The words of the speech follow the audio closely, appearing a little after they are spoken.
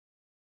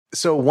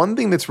So one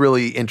thing that's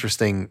really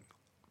interesting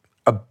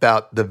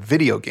about the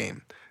video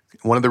game,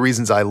 one of the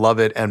reasons I love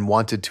it and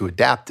wanted to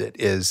adapt it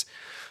is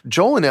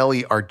Joel and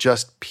Ellie are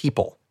just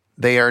people.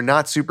 They are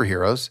not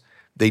superheroes.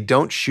 They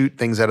don't shoot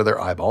things out of their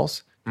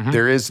eyeballs.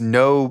 There is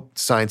no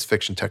science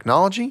fiction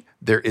technology.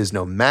 There is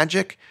no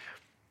magic.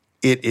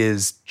 It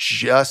is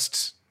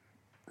just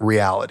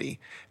reality.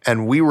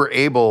 And we were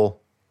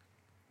able,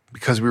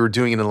 because we were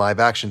doing it in live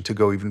action, to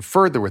go even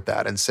further with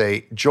that and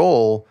say,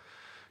 Joel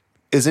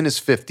is in his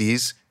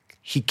 50s.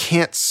 He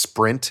can't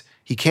sprint.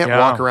 He can't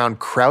walk around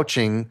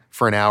crouching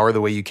for an hour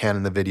the way you can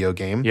in the video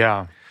game.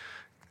 Yeah.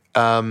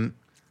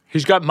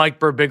 He's got Mike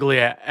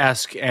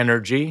Birbiglia-esque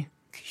energy.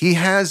 He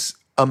has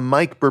a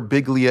Mike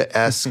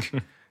Birbiglia-esque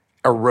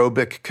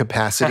aerobic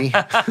capacity.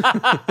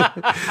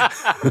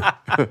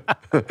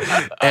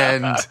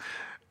 And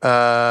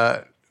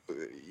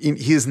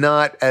he is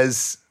not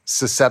as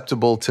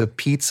susceptible to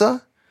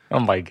pizza. Oh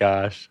my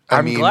gosh.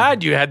 I'm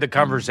glad you had the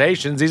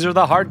conversations. These are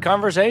the hard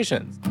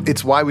conversations.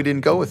 It's why we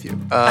didn't go with you.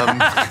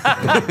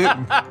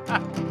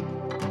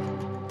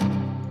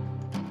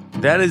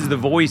 That is the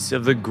voice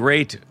of the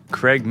great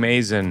Craig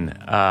Mazin.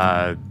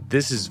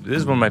 This is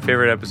one of my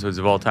favorite episodes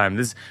of all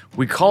time.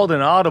 We called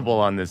an audible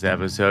on this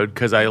episode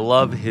because I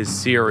love his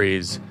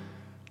series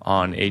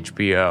on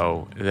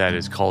HBO that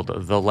is called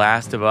The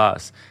Last of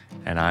Us,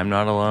 and I'm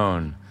not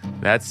alone.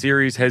 That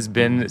series has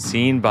been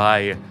seen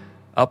by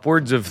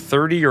upwards of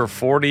 30 or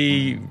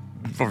 40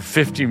 or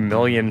 50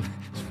 million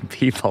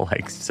people.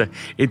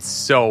 It's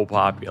so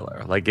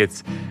popular.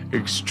 It's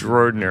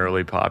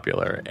extraordinarily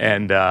popular.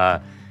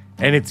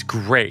 And it's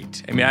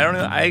great. I mean,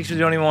 I actually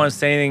don't even want to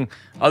say anything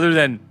other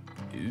than,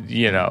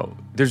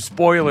 there's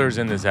spoilers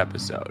in this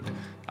episode.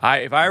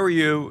 If I were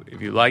you,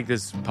 if you like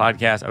this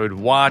podcast, I would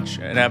watch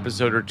an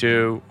episode or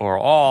two or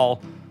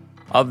all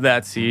of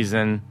that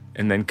season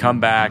and then come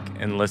back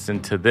and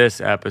listen to this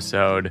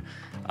episode.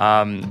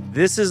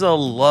 This is a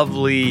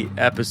lovely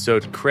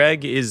episode.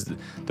 Craig is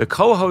the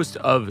co-host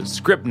of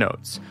Script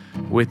Notes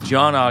with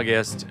John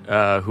August,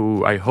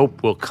 who I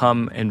hope will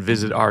come and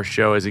visit our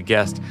show as a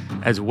guest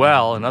as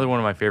well, another one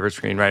of my favorite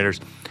screenwriters.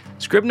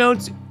 Script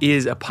Notes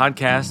is a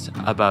podcast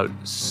about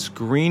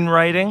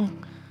screenwriting.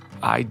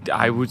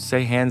 I would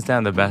say hands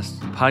down the best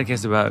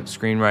podcast about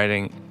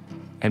screenwriting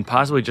and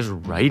possibly just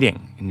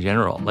writing in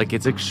general.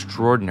 It's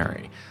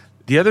extraordinary.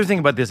 The other thing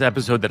about this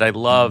episode that I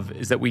love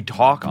is that we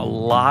talk a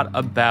lot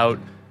about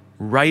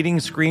writing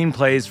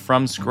screenplays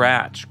from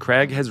scratch.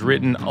 Craig has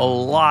written a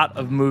lot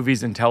of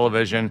movies and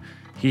television.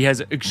 He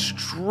has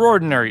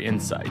extraordinary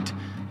insight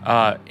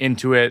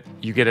into it.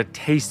 You get a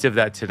taste of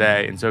that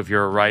today. And so if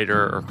you're a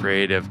writer or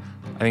creative,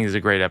 I think this is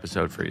a great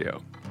episode for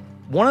you.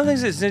 One of the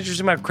things that's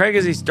interesting about Craig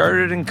is he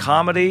started in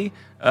comedy,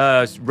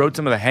 wrote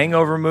some of the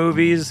Hangover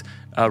movies,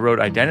 wrote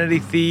Identity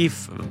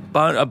Thief,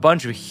 a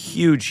bunch of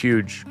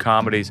huge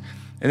comedies.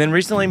 And then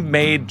recently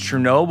made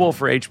Chernobyl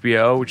for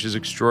HBO, which is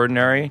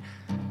extraordinary.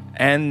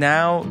 And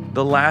now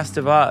The Last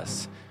of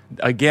Us.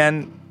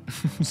 Again,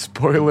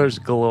 spoilers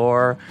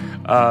galore.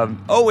 And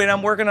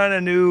I'm working on a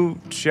new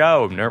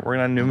show. I'm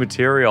working on new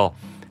material.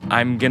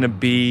 I'm going to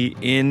be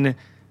in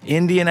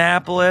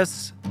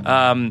Indianapolis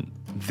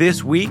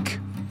this week.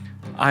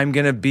 I'm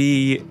going to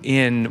be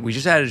we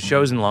just added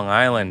shows in Long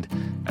Island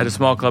at a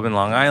small club in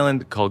Long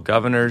Island called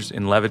Governors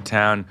in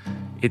Levittown.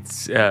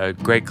 It's a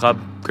great club,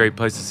 great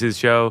place to see the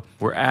show.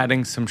 We're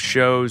adding some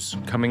shows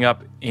coming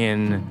up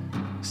in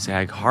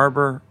Sag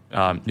Harbor,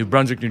 New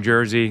Brunswick, New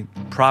Jersey,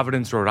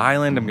 Providence, Rhode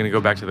Island. I'm going to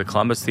go back to the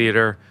Columbus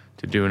Theater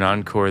to do an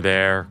encore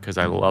there because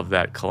I love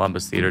that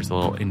Columbus Theater. It's a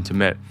little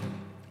intimate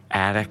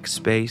attic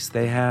space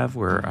they have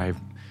where I've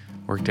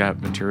worked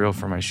out material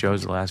for my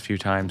shows the last few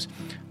times.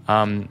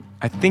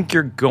 I think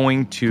you're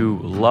going to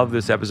love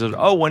this episode.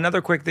 Oh,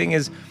 another quick thing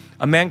is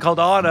A Man Called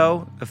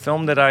Otto, a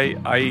film that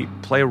I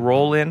play a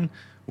role in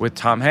with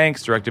Tom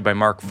Hanks, directed by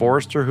Mark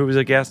Forrester, who was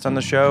a guest on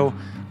the show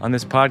on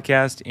this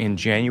podcast in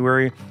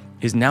January,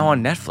 is now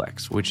on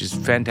Netflix, which is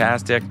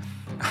fantastic.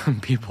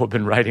 People have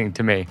been writing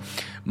to me,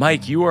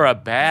 Mike, you are a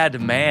bad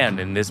man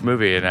in this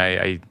movie,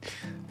 and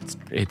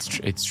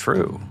it's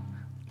true.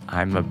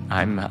 I'm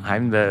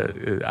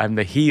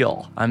the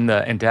heel. I'm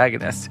the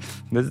antagonist.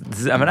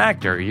 I'm an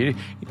actor. You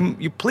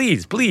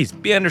please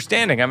be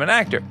understanding. I'm an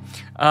actor.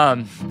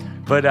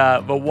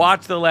 But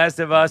watch The Last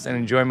of Us and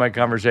enjoy my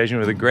conversation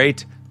with the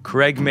great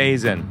Craig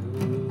Mazin.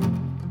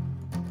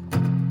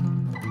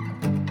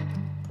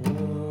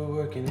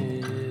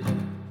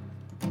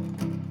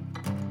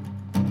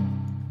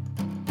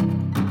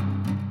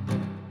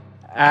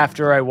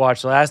 After I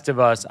watched Last of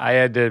Us, I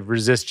had to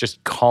resist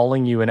just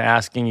calling you and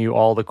asking you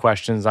all the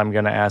questions I'm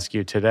going to ask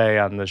you today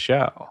on the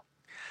show.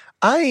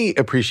 I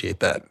appreciate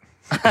that.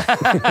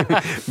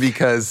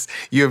 Because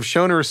you have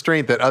shown a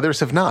restraint that others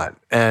have not.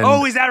 And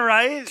is that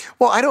right?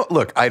 Well, I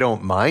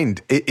don't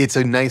mind. It's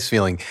a nice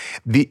feeling.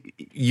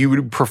 You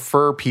would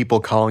prefer people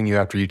calling you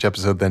after each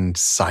episode than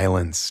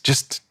silence.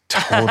 Just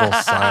total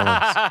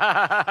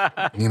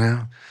silence.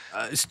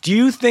 Do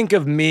you think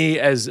of me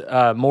as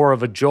more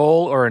of a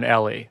Joel or an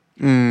Ellie?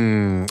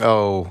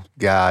 Oh,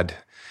 God.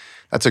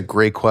 That's a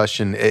great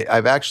question.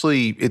 I've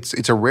actually,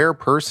 it's a rare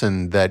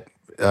person that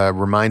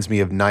reminds me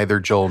of neither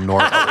Joel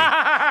nor Ellie.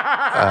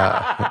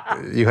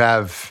 You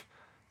have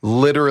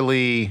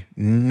literally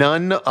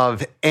none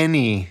of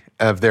any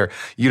of their,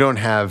 you don't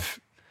have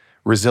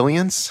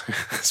resilience,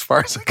 as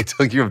far as I can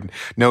tell. You have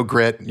no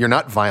grit. You're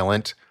not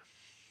violent.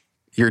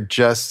 You're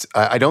just,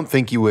 I don't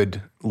think you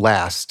would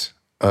last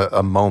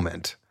a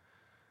moment.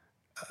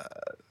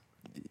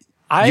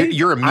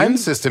 Your immune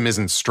system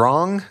isn't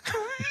strong.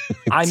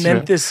 I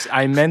meant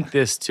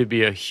this to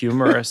be a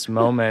humorous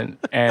moment,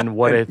 and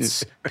what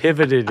it's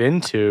pivoted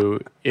into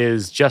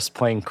is just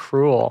plain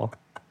cruel.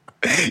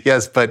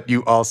 Yes, but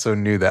you also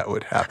knew that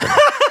would happen.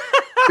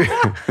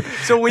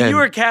 So when you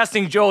were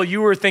casting Joel,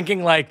 you were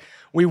thinking like,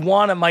 we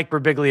want a Mike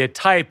Birbiglia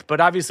type,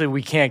 but obviously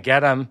we can't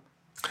get him.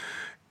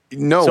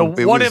 No. So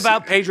what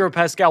about Pedro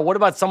Pascal? What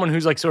about someone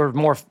who's like sort of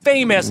more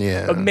famous,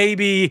 but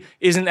maybe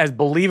isn't as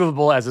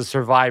believable as a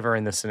survivor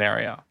in this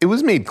scenario? It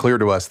was made clear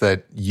to us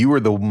that you were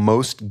the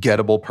most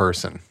gettable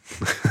person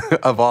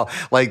of all.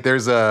 Like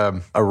there's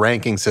a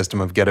ranking system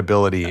of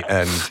gettability,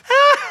 and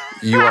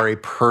you are a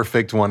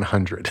perfect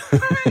 100.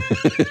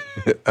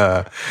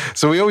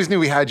 So we always knew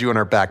we had you in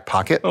our back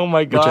pocket. Oh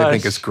my gosh. Which I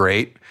think is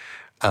great.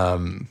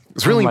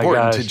 It's really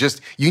important to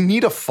just, you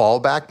need a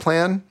fallback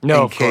plan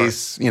in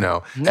case,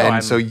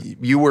 so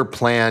you were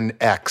plan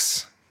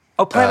X.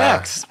 Oh, plan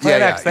X.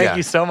 Plan X. Thank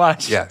you so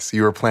much. Yes,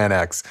 you were plan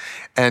X.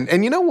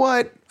 And you know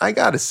what? I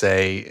got to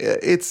say,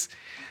 it's,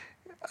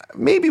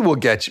 maybe we'll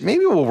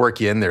work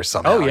you in there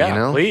somehow. Oh, yeah, you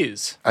know?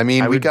 please. I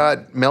mean, we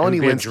got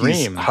Melanie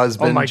Linsky's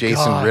husband,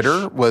 Jason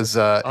Ritter,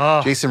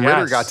 Jason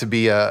Ritter got to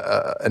be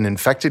an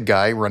infected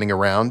guy running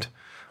around.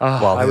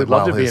 I would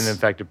love to be an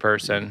infected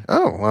person.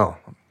 Oh, well.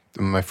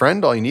 My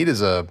friend, all you need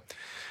is a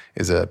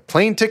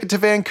plane ticket to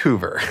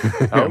Vancouver.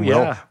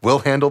 Oh, we'll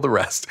handle the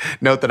rest.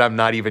 Note that I'm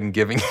not even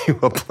giving you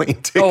a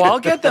plane ticket. Oh, I'll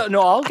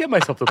get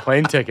myself the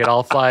plane ticket.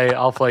 I'll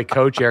fly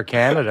coach Air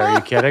Canada. Are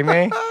you kidding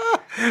me?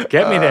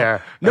 Get me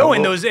there. No,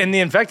 and the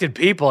infected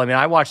people. I mean,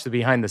 I watch the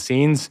behind the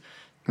scenes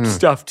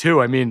stuff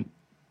too. I mean,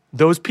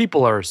 those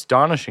people are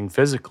astonishing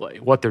physically.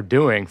 What they're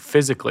doing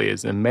physically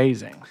is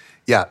amazing.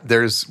 Yeah,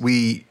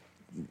 we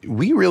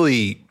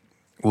really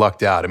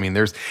lucked out. I mean,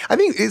 I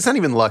think it's not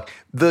even luck.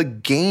 The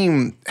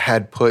game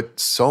had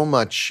put so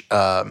much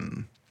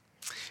kind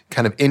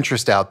of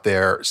interest out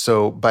there.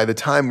 So by the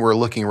time we're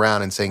looking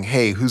around and saying,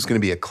 hey, who's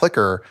going to be a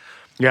clicker?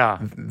 Yeah.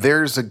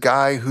 There's a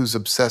guy who's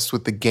obsessed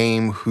with the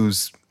game,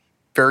 who's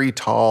very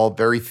tall,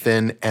 very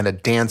thin, and a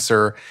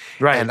dancer.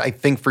 Right. And I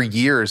think for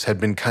years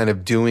had been kind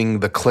of doing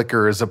the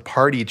clicker as a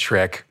party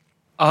trick.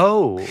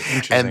 Oh,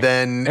 interesting.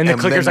 And the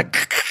clicker's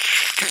like...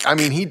 I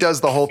mean, he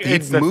does the whole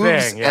thing. He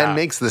moves and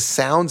makes the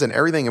sounds and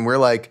everything. And we're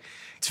like,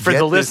 for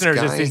the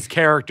listeners, it's these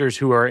characters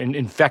who are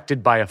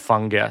infected by a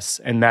fungus,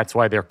 and that's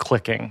why they're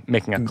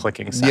making a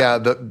clicking sound.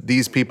 Yeah,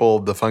 these people,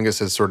 the fungus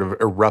has sort of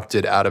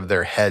erupted out of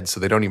their head,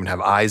 so they don't even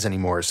have eyes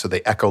anymore. So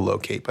they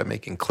echolocate by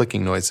making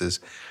clicking noises,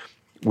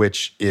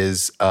 which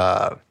is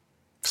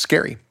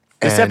scary.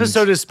 This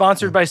episode is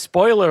sponsored by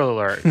Spoiler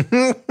Alert.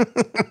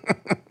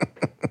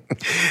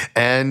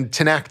 And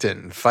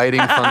Tinactin, fighting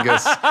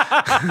fungus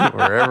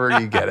wherever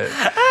you get it.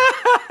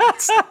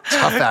 It's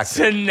tough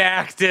acting.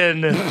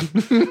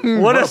 Tinactin.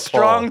 What a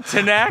strong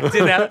Tinactin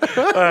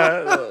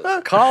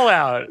call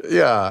out.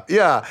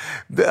 Yeah.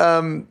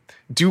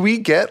 Do we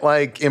get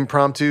like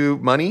impromptu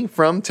money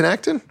from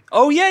Tinactin?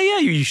 Oh, yeah,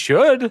 you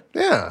should.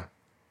 Yeah.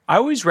 I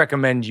always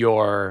recommend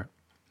your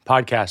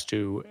podcast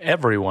to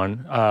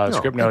everyone,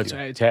 Script Notes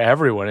to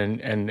everyone,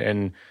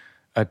 and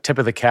a tip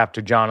of the cap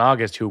to John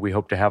August, who we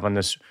hope to have on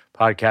this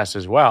podcast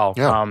as well,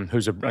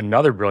 who's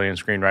another brilliant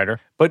screenwriter.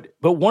 But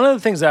one of the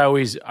things I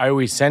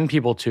always send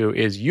people to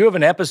is you have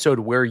an episode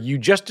where you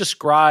just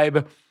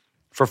describe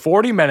for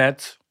 40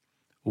 minutes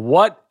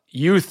how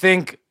you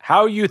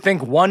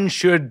think one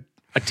should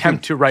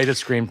attempt to write a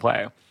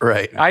screenplay.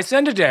 Right. I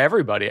send it to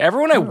everybody.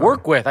 Everyone I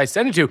work with, I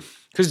send it to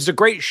because it's a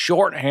great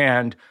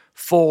shorthand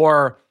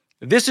for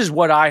this is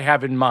what I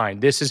have in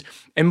mind.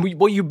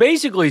 What you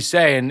basically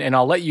say, and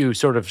I'll let you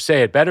sort of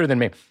say it better than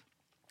me.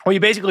 What you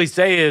basically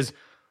say is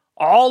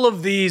all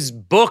of these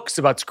books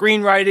about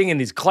screenwriting and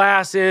these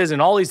classes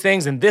and all these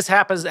things, and this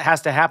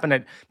has to happen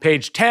at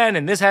page 10,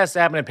 and this has to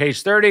happen at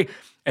page 30,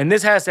 and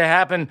this has to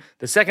happen,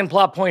 the second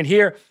plot point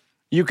here.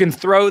 You can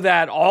throw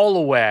that all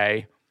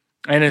away,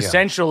 and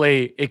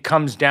essentially it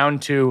comes down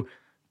to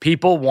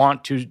people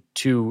want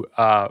to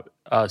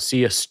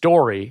see a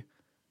story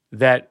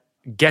that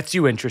gets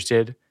you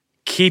interested,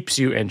 keeps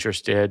you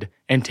interested,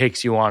 and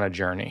takes you on a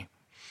journey.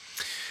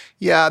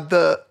 Yeah,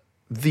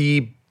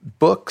 the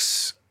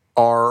books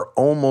are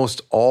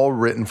almost all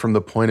written from the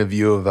point of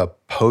view of a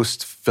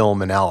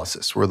post-film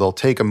analysis, where they'll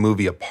take a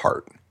movie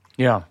apart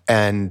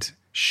and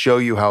show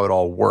you how it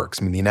all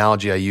works. I mean, the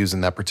analogy I use in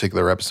that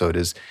particular episode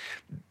is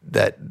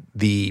that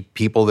the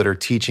people that are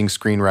teaching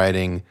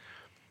screenwriting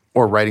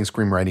or writing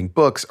screenwriting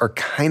books are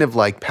kind of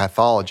like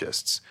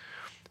pathologists.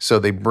 So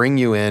they bring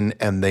you in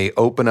and they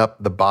open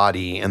up the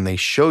body and they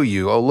show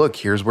you, oh, look,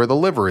 here's where the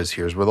liver is,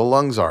 here's where the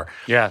lungs are.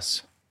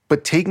 Yes.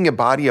 But taking a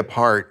body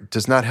apart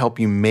does not help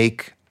you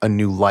make a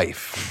new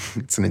life.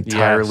 It's an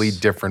entirely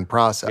different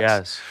process.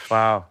 Yes.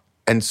 Wow.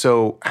 And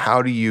so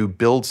how do you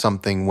build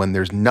something when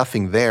there's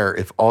nothing there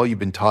if all you've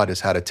been taught is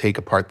how to take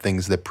apart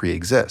things that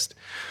pre-exist?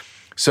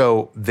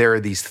 So there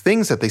are these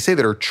things that they say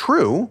that are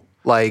true,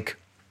 like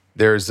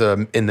there's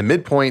in the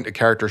midpoint, a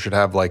character should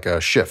have like a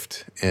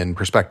shift in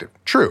perspective.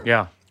 True.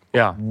 Yeah.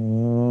 Yeah.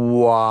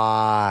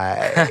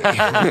 Why?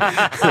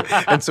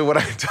 And so what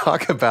I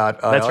talk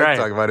about,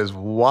 is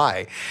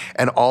why.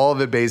 And all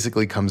of it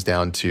basically comes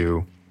down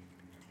to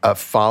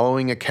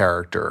following a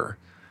character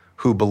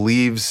who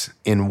believes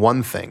in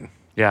one thing.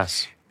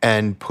 Yes.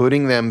 And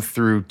putting them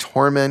through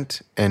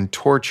torment and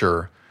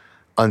torture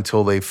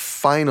until they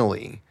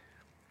finally,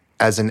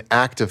 as an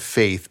act of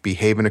faith,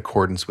 behave in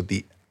accordance with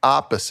the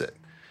opposite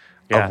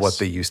of what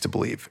they used to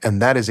believe. And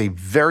that is a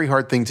very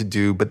hard thing to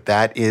do, but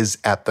that is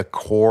at the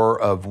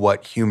core of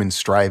what human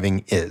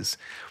striving is.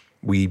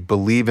 We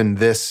believe in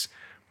this,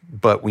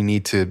 but we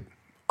need to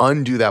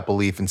undo that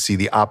belief and see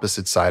the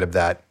opposite side of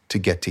that to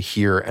get to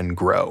hear and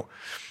grow.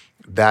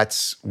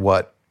 That's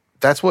what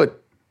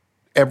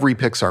every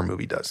Pixar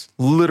movie does.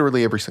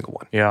 Literally every single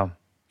one. Yeah.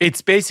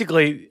 It's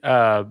basically,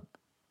 I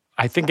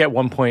think at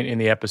one point in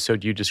the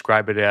episode you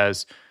describe it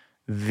as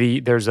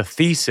there's a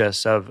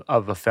thesis of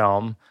a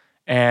film,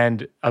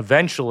 and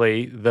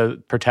eventually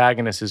the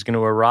protagonist is going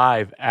to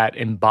arrive at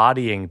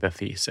embodying the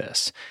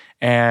thesis.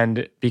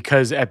 And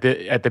because at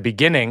the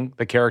beginning,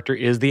 the character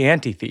is the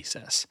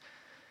antithesis.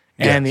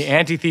 And the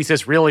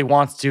antithesis really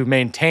wants to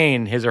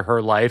maintain his or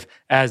her life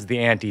as the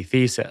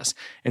antithesis.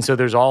 And so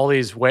there's all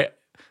these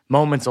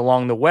moments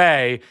along the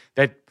way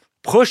that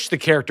push the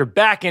character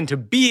back into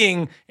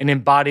being and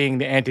embodying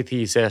the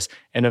antithesis.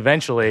 And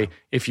eventually,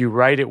 if you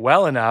write it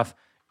well enough,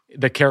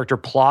 the character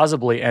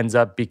plausibly ends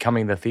up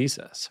becoming the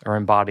thesis or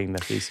embodying the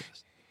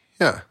thesis.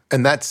 Yeah.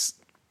 And that's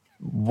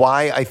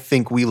why I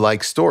think we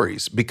like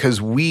stories, because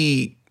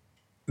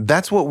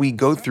that's what we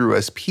go through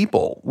as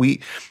people.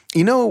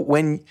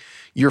 When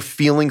you're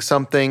feeling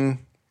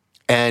something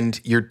and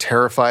you're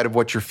terrified of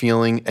what you're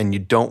feeling and you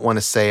don't want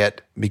to say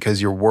it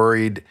because you're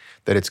worried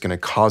that it's going to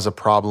cause a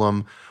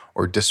problem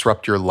or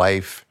disrupt your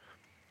life.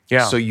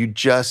 Yeah. So you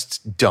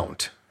just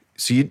don't.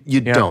 So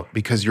you don't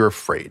because you're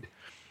afraid.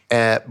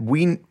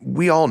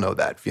 We all know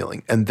that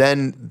feeling. And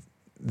then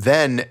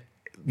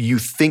you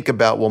think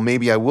about, well,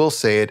 maybe I will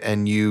say it,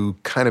 and you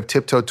kind of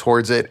tiptoe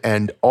towards it,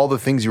 and all the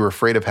things you were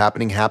afraid of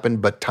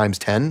happened, but times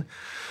 10.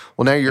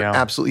 Well, now you're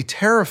absolutely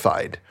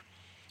terrified.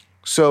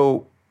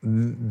 So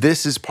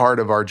this is part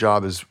of our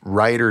job as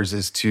writers,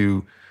 is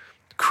to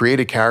create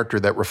a character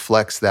that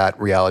reflects that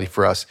reality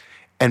for us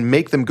and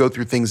make them go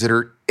through things that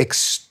are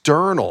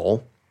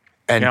external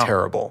and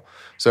terrible.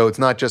 So it's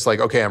not just like,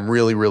 okay, I'm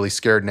really, really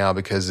scared now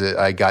because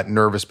I got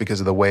nervous because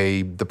of the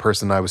way the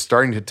person I was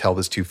starting to tell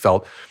this to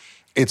felt.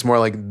 It's more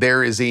like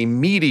there is a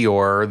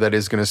meteor that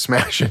is going to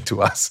smash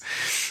into us.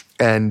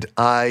 And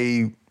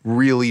I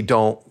really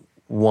don't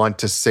want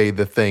to say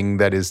the thing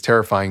that is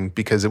terrifying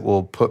because it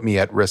will put me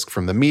at risk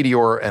from the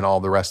meteor and all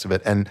the rest of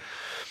it. And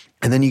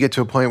then you get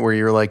to a point where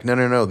you're like,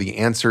 no. The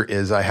answer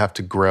is I have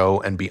to grow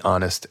and be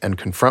honest and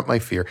confront my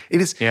fear.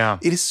 It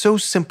is so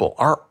simple.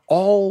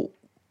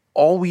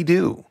 All we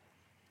do,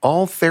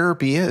 all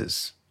therapy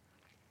is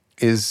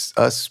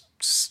us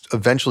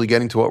eventually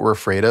getting to what we're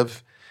afraid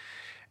of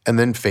and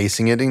then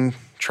facing it and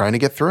trying to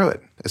get through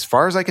it. As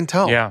far as I can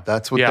tell,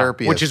 that's what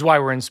therapy is. Which is why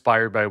we're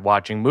inspired by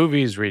watching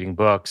movies, reading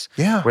books,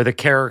 where the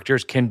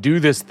characters can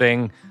do this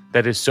thing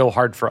that is so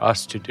hard for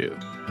us to do.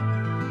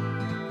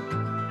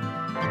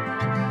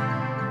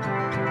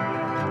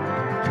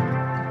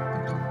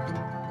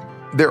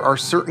 There are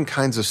certain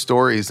kinds of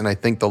stories, and I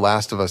think The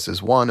Last of Us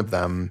is one of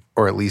them,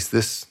 or at least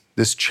this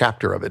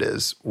chapter of it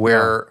is,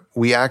 where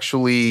we end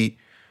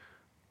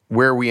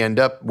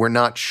up, we're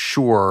not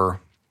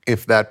sure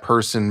if that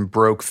person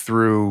broke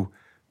through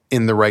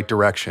in the right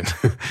direction.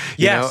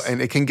 you know?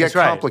 And it can get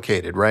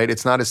complicated, right?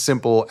 It's not as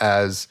simple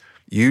as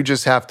you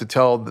just have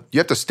to you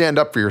have to stand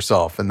up for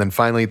yourself. And then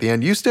finally at the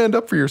end, you stand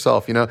up for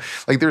yourself,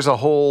 Like there's a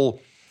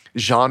whole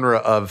genre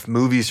of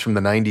movies from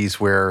the 90s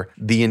where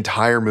the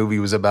entire movie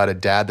was about a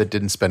dad that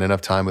didn't spend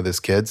enough time with his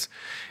kids.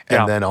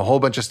 And then a whole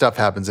bunch of stuff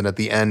happens. And at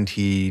the end,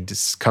 he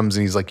just comes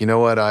and he's like, you know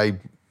what?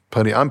 I'm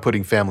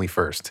putting family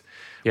first.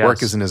 Yes.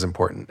 Work isn't as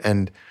important.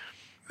 And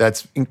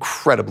that's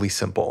incredibly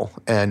simple.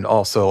 And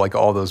also, like,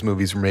 all those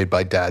movies were made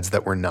by dads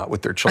that were not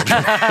with their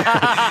children.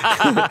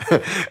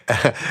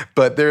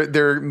 But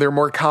they're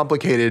more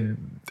complicated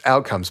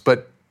outcomes.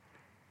 But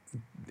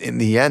in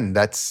the end,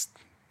 that's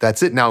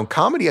it. Now,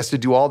 comedy has to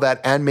do all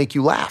that and make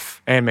you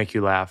laugh.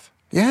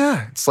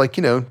 Yeah. It's like,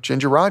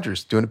 Ginger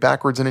Rogers doing it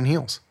backwards and in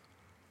heels.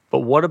 But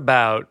what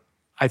about,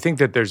 I think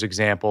that there's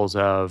examples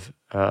of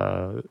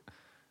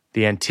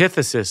the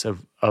antithesis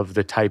of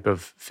the type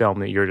of film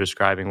that you're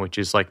describing, which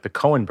is like the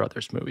Coen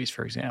Brothers movies,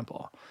 for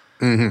example.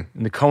 Mm-hmm.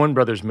 In the Coen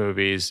Brothers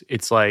movies,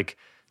 it's like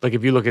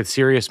if you look at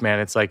Serious Man,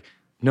 it's like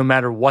no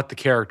matter what the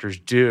characters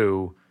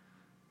do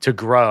to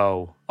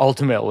grow,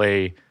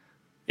 ultimately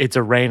it's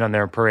a rain on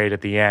their parade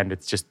at the end.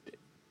 It's just,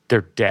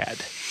 they're dead.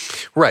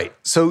 Right.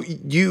 So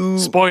you...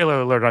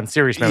 Spoiler alert on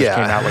Serious Matters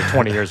came out like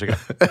 20 years ago.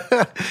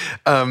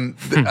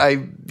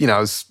 I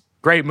was...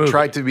 Great movie.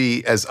 Tried to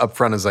be as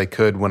upfront as I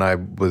could when I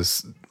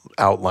was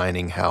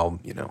outlining how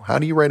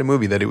do you write a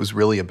movie that it was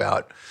really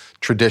about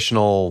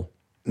traditional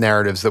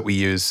narratives that we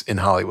use in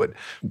Hollywood.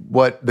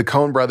 What the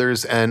Coen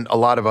brothers and a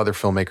lot of other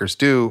filmmakers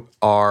do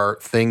are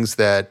things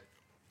that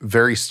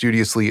very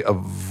studiously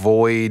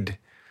avoid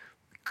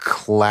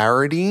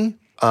clarity,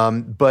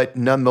 but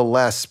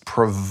nonetheless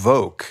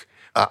provoke.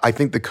 I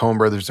think the Coen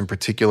brothers in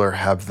particular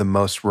have the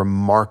most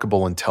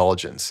remarkable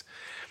intelligence.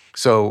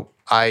 So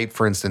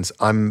for instance,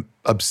 I'm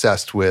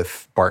obsessed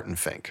with Barton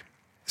Fink.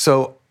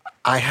 So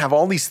I have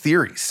all these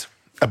theories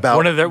about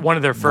one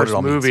of their first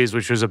movies,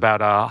 which was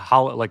about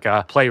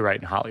a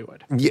playwright in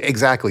Hollywood. Yeah,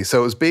 exactly.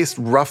 So it was based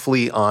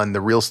roughly on the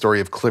real story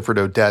of Clifford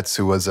Odets,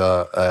 who was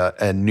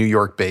a New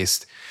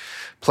York-based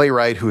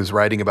playwright who was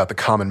writing about the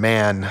common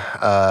man,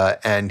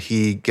 and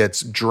he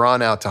gets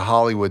drawn out to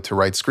Hollywood to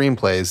write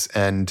screenplays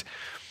and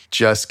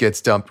just gets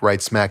dumped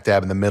right smack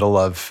dab in the middle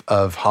of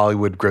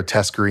Hollywood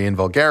grotesquerie and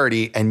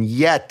vulgarity, and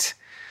yet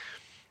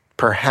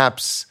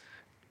perhaps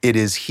it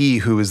is he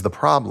who is the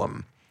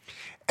problem.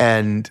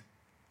 And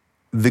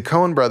the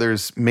Coen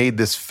brothers made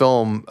this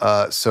film,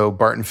 so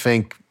Barton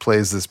Fink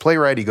plays this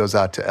playwright. He goes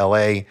out to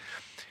L.A.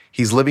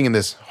 He's living in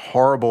this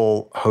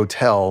horrible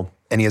hotel,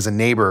 and he has a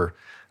neighbor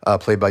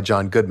played by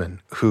John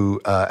Goodman, who,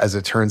 as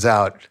it turns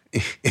out,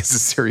 is a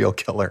serial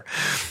killer,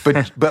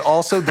 but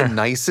also the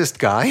nicest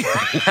guy.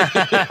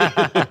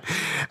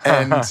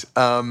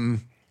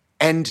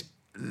 and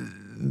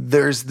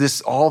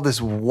there's all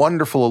this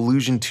wonderful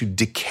allusion to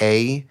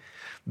decay.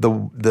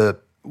 The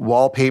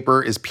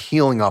wallpaper is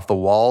peeling off the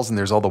walls, and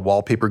there's all the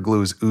wallpaper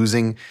glue is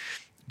oozing.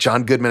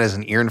 John Goodman has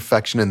an ear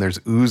infection, and there's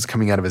ooze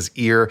coming out of his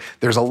ear.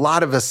 There's a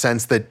lot of a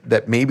sense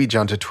that maybe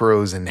John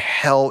Turturro's in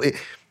hell.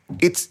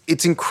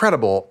 It's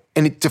incredible,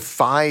 and it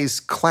defies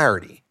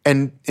clarity,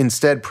 and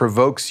instead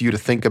provokes you to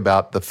think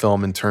about the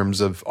film in terms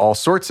of all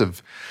sorts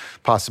of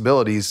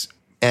possibilities.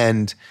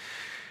 And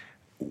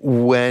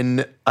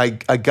when I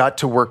got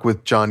to work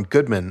with John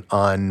Goodman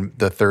on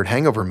the third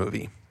Hangover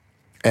movie,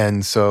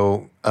 and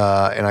so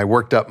and I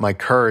worked up my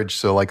courage.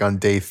 So like on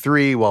day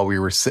 3, while we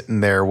were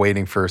sitting there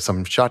waiting for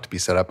some shot to be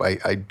set up,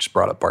 I just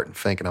brought up Barton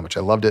Fink and how much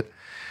I loved it.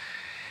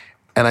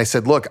 And I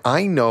said, look,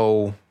 I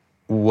know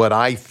what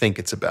I think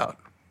it's about,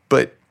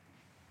 but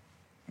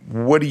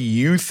what do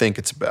you think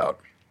it's about?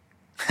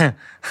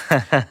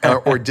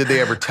 or did they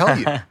ever tell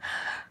you?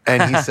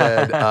 And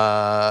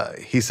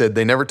he said,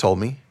 they never told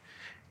me.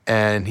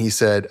 And he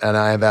said, and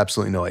I have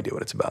absolutely no idea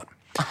what it's about.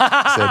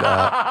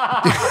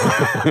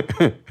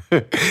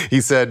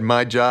 He said,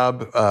 my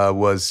job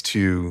was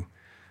to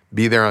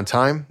be there on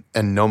time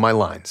and know my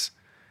lines.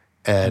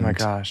 And oh my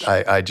gosh.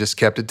 I just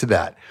kept it to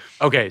that.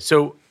 Okay,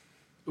 so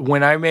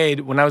when I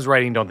was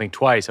writing Don't Think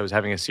Twice, I was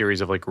having a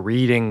series of like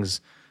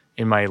readings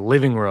in my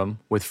living room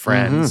with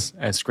friends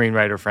and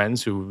screenwriter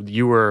friends who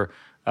you were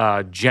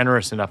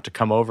generous enough to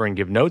come over and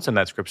give notes on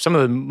that script. Some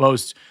of the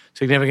most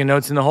significant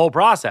notes in the whole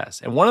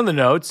process. And one of the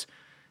notes,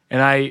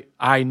 and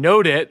I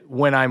note it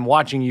when I'm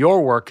watching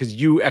your work because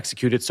you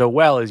execute it so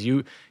well, is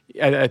you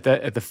at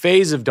the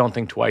phase of Don't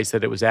Think Twice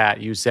that it was at,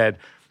 you said,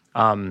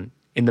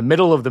 in the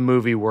middle of the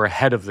movie, we're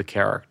ahead of the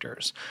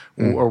characters,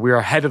 or we're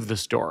ahead of the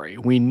story.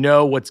 We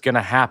know what's going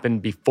to happen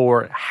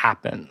before it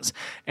happens.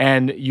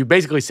 And you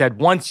basically said,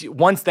 once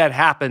that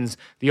happens,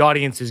 the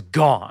audience is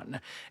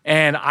gone.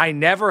 And I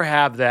never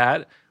have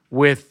that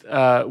with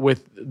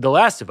The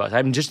Last of Us.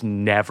 I'm just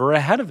never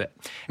ahead of it.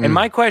 And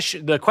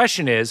the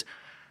question is,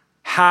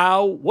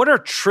 what are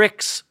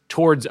tricks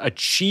towards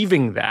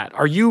achieving that?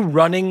 Are you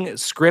running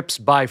scripts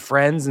by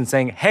friends and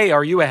saying, hey,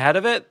 are you ahead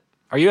of it?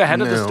 Are you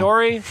ahead of the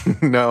story?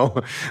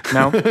 No.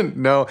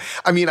 No?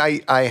 I mean,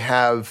 I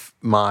have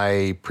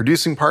my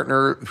producing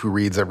partner who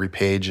reads every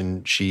page,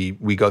 and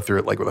we go through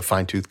it like with a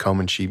fine-tooth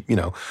comb, and she,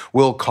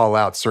 will call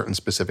out certain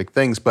specific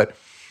things. But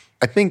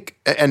I think,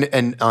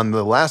 and on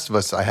The Last of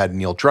Us, I had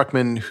Neil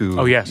Druckmann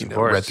who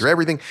read through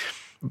everything.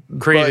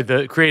 Created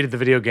the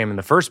video game in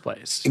the first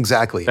place.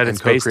 Exactly. That and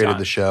it's based co-created on.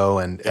 the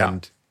show.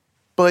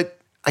 But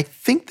I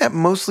think that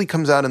mostly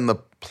comes out in the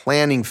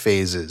planning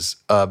phases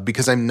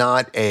because I'm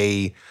not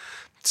a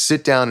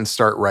sit down and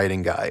start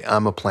writing guy.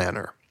 I'm a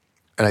planner.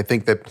 And I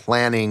think that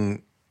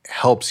planning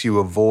helps you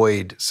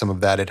avoid some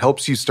of that. It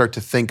helps you start to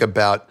think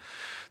about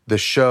the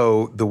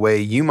show the way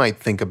you might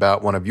think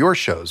about one of your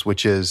shows,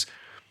 which is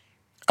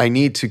I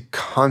need to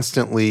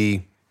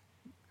constantly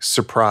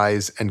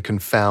surprise and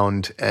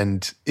confound,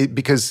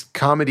 because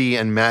comedy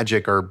and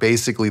magic are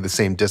basically the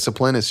same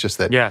discipline. It's just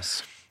that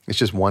it's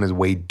just one is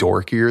way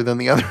dorkier than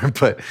the other.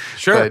 But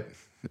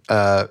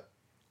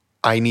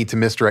I need to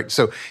misdirect.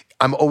 So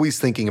I'm always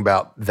thinking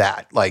about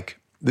that, like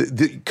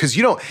because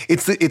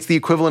it's the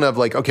equivalent of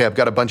like, okay, I've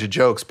got a bunch of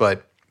jokes,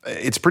 but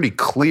it's pretty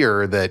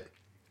clear that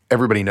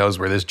everybody knows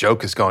where this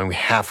joke is going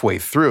halfway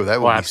through.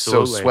 That would be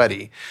so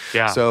sweaty.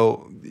 Yeah.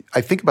 So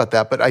I think about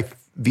that, but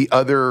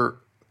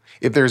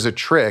if there's a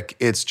trick,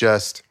 it's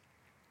just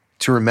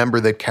to remember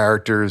that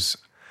characters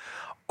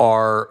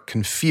are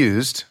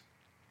confused,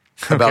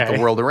 about Okay.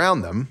 the world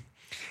around them.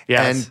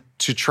 Yes. And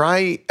to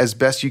try as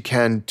best you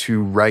can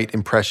to write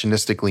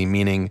impressionistically,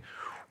 meaning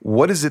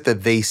what is it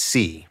that they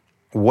see?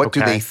 What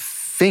do Okay. they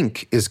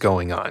think is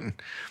going on?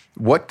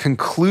 What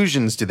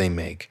conclusions do they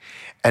make?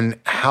 And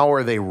how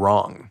are they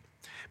wrong?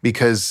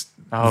 Because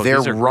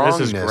their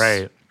wrongness, this is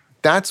great.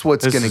 that's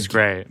what's This going is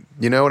great.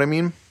 You know what I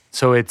mean?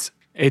 So it's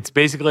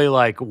basically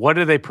like, what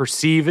do they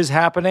perceive is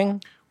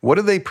happening? What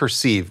do they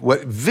perceive?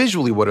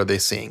 Visually, what are they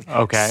seeing?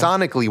 Okay.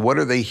 Sonically, what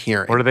are they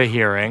hearing? What are they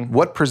hearing?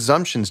 What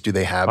presumptions do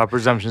they have? What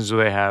presumptions do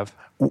they have?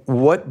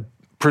 What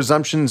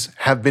presumptions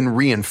have been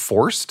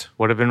reinforced?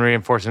 What have been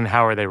reinforced, and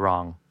how are they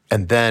wrong?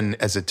 And then,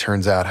 as it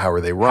turns out, how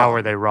are they wrong? How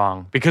are they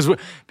wrong?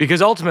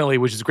 Because ultimately,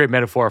 which is a great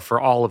metaphor for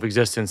all of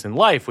existence in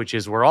life, which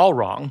is we're all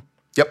wrong.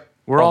 Yep.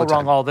 We're all the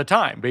wrong time. all the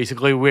time.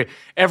 Basically,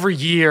 every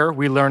year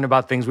we learn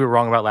about things we were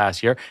wrong about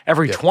last year.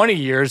 Every 20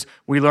 years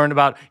we learn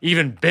about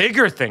even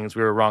bigger things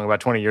we were wrong about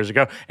 20 years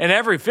ago. And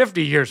every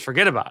 50 years,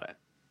 forget about it.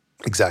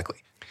 Exactly.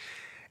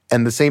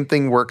 And the same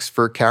thing works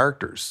for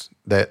characters,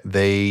 that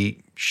they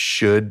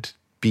should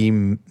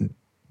be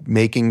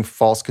making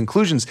false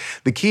conclusions.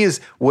 The key is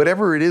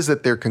whatever it is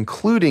that they're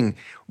concluding,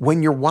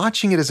 when you're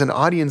watching it as an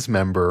audience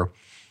member,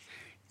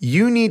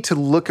 you need to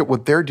look at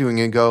what they're doing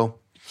and go,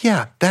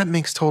 yeah, that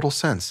makes total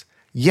sense.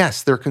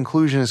 Yes, their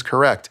conclusion is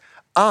correct.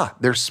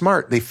 They're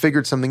smart. They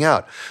figured something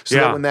out. So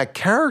that when that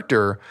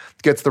character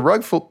gets the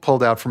rug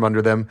pulled out from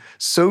under them,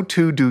 so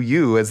too do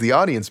you as the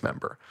audience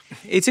member.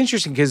 It's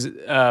interesting because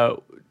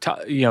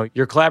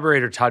your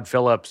collaborator Todd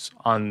Phillips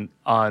on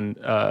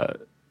a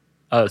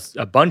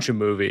bunch of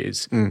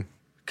movies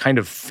kind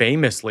of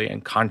famously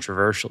and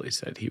controversially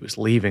said he was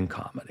leaving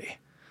comedy.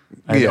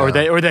 Or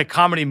that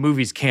comedy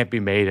movies can't be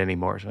made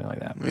anymore, or something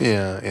like that.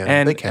 Yeah,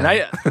 And they can.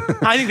 And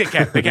I think they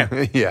can. They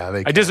can. Yeah,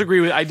 they can. I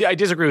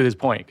disagree with his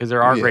point because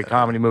there are great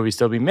comedy movies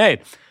still being made.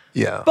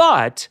 Yeah.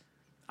 But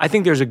I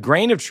think there's a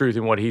grain of truth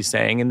in what he's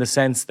saying, in the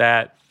sense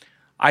that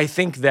I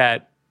think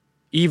that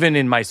even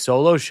in my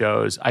solo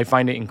shows, I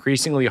find it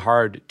increasingly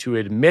hard to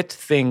admit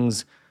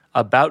things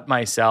about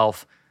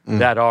myself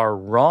that are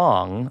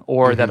wrong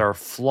or that are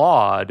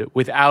flawed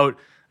without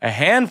a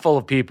handful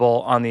of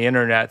people on the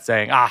internet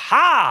saying,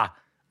 aha,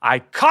 I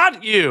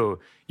caught you.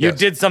 You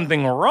did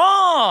something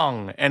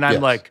wrong. And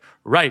I'm like,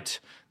 right,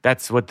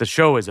 that's what the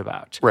show is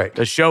about. Right.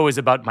 The show is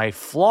about my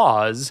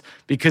flaws,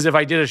 because if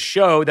I did a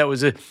show that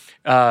was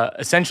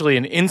essentially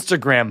an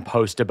Instagram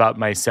post about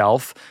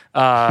myself,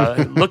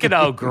 look at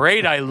how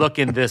great I look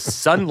in this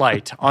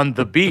sunlight on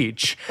the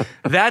beach,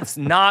 that's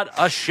not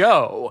a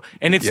show.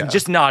 And it's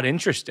just not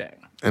interesting.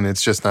 And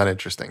it's just not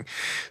interesting.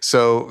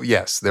 So,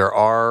 yes, there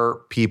are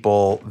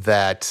people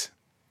that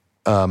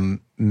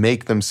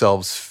make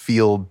themselves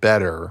feel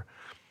better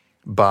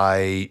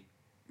by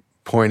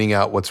pointing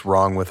out what's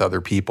wrong with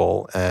other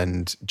people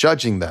and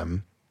judging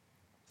them.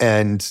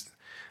 And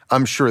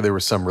I'm sure there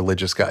was some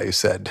religious guy who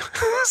said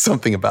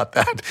something about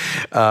that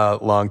a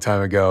long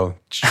time ago.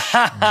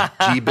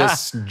 Gene?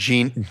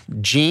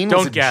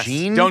 Don't guess.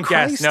 Gene Don't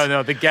Christ? guess.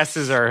 No, the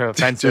guesses are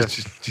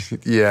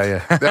offensive.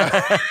 Yeah.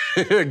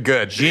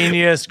 Good.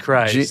 Genius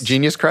Christ.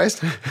 Genius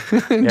Christ?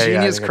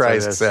 Genius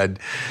Christ said.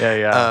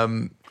 There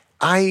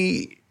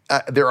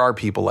are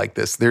people like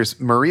this. There's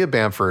Maria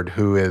Bamford,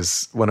 who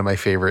is one of my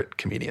favorite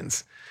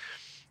comedians,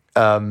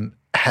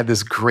 had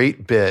this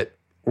great bit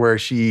where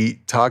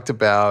she talked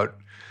about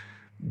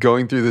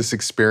going through this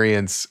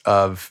experience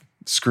of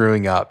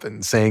screwing up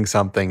and saying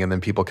something and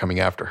then people coming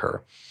after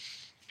her.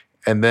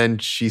 And then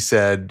she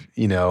said,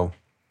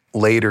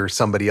 later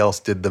somebody else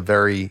did the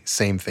very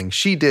same thing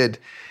she did,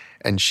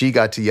 and she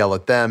got to yell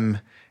at them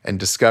and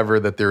discover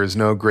that there is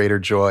no greater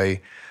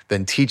joy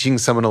than teaching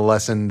someone a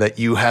lesson that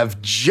you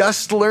have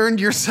just learned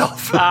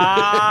yourself.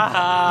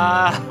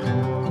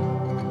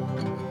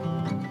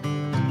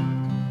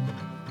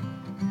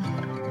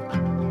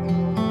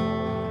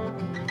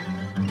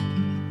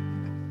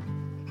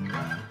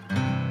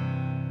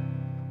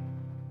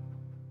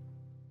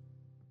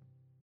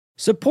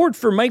 Support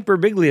for Mike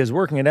Birbiglia's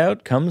Working It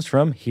Out comes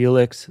from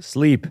Helix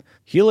Sleep.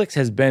 Helix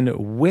has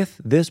been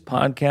with this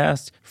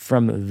podcast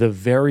from the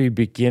very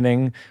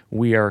beginning.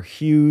 We are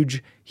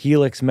huge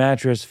Helix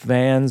mattress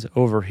fans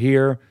over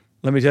here.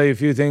 Let me tell you a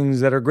few things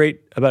that are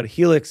great about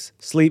Helix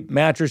Sleep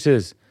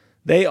mattresses.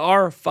 They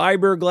are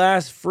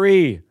fiberglass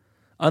free.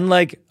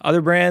 Unlike other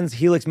brands,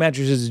 Helix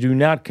mattresses do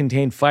not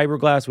contain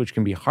fiberglass, which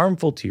can be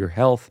harmful to your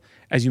health.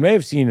 As you may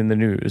have seen in the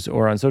news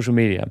or on social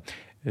media,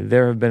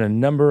 there have been a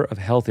number of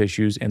health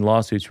issues and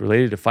lawsuits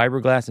related to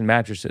fiberglass and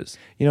mattresses.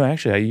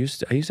 Actually, I used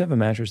to have a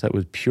mattress that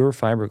was pure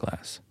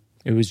fiberglass.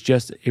 It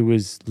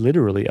was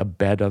literally a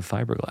bed of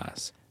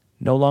fiberglass.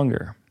 No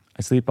longer.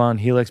 I sleep on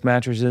Helix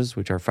mattresses,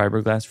 which are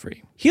fiberglass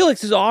free.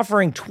 Helix is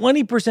offering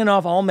 20%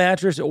 off all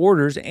mattress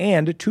orders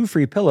and 2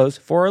 free pillows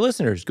for our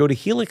listeners. Go to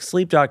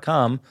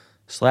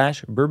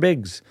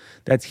helixsleep.com/Birbigs.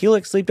 That's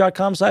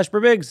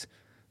helixsleep.com/Birbigs.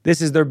 This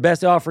is their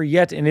best offer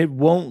yet, and it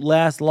won't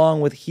last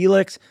long with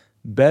Helix.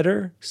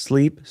 Better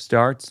sleep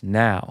starts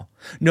now.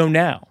 No,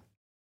 now.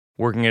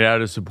 Working It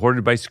Out is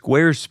supported by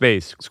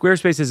Squarespace.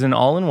 Squarespace is an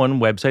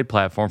all-in-one website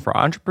platform for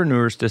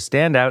entrepreneurs to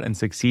stand out and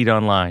succeed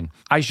online.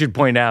 I should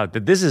point out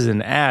that this is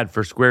an ad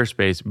for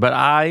Squarespace, but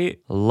I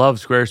love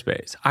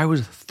Squarespace. I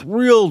was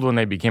thrilled when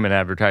they became an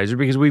advertiser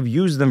because we've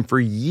used them for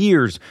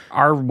years.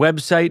 Our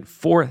website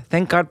for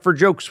Thank God for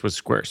Jokes was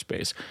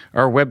Squarespace.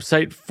 Our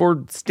website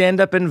for Stand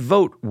Up and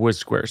Vote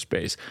was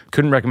Squarespace.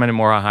 Couldn't recommend it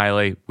more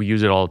highly. We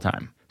use it all the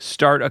time.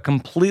 Start a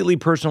completely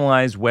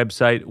personalized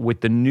website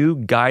with the new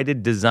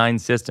guided design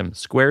system,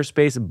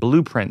 Squarespace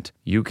Blueprint.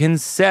 You can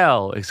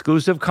sell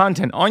exclusive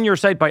content on your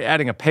site by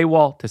adding a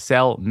paywall to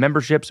sell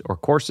memberships or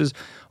courses,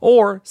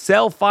 or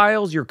sell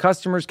files your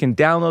customers can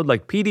download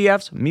like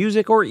PDFs,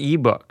 music, or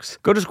ebooks.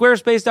 Go to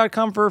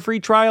squarespace.com for a free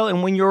trial,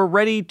 and when you're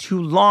ready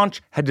to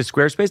launch, head to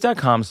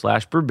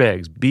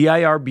squarespace.com/birbigs,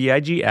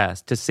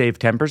 BIRBIGS, to save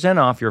 10%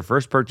 off your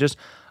first purchase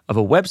of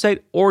a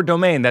website or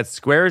domain. That's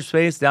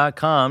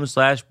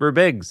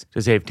squarespace.com/birbigs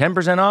to save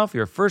 10% off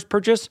your first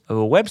purchase of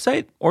a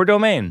website or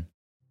domain.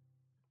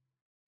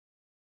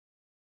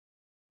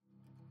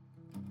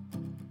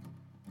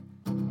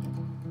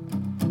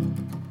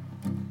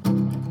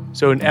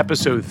 So in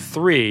episode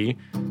 3,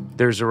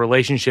 there's a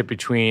relationship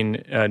between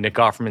Nick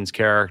Offerman's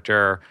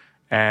character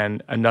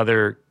and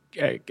another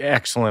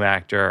excellent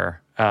actor,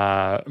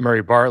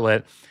 Murray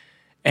Bartlett.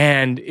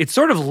 And it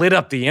sort of lit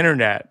up the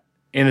internet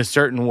in a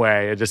certain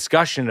way, a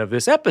discussion of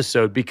this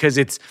episode, because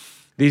it's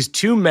these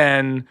two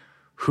men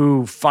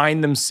who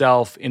find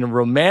themselves in a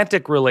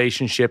romantic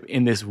relationship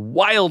in this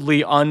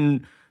wildly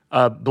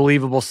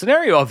unbelievable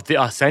scenario of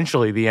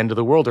essentially the end of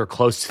the world, or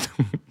close to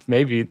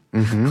maybe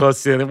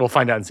close to. We'll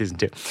find out in season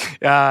 2,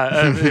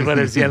 but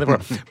it's the end of the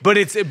world. But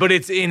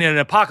it's in an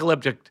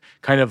apocalyptic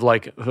kind of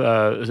like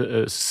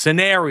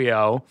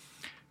scenario.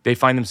 They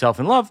find themselves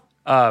in love.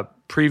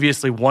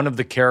 Previously, one of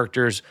the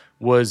characters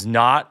was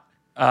not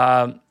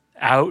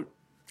out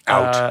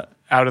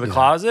of the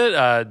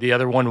closet. The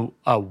other one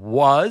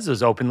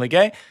was openly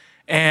gay,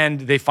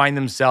 and they find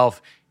themselves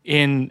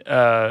in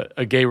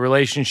a gay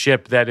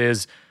relationship that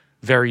is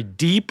very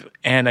deep.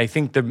 And I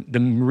think the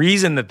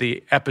reason that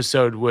the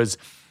episode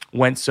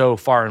went so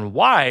far and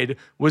wide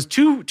was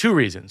two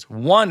reasons.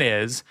 One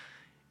is,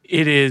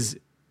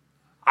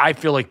 I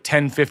feel like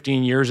 10,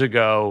 15 years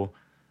ago,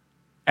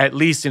 at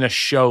least in a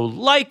show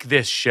like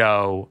this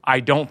show, I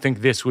don't think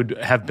this would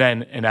have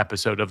been an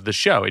episode of the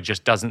show. It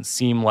just doesn't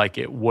seem like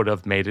it would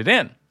have made it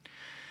in.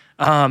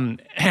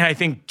 And I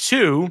think,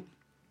 two,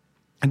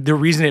 the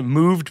reason it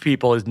moved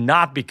people is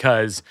not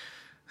because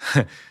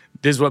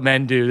this is what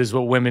men do, this is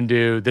what women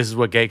do, this is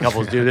what gay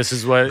couples do, this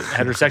is what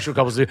heterosexual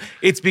couples do.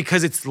 It's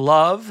because it's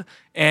love,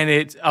 and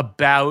it's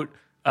about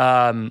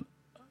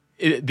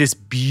this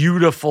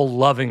beautiful,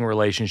 loving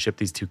relationship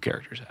these two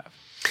characters have.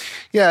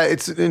 Yeah,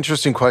 it's an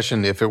interesting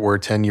question if it were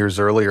 10 years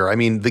earlier. I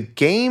mean, the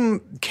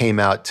game came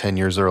out 10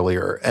 years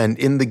earlier, and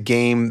in the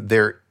game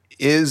there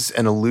is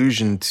an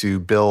allusion to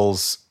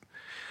Bill's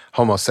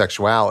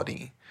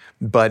homosexuality,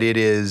 but it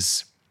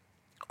is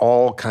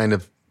all kind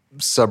of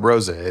sub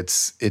rosa.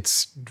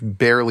 It's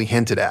barely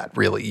hinted at,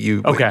 really.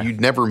 You'd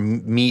never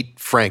meet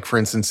Frank. For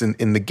instance,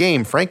 in the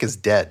game, Frank is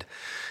dead.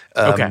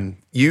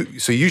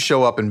 You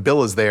show up and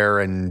Bill is there,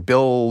 and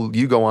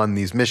you go on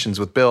these missions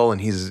with Bill,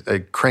 and he's a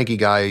cranky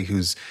guy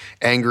who's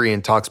angry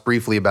and talks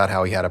briefly about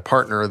how he had a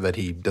partner that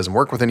he doesn't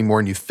work with anymore,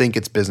 and you think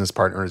it's business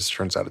partner, it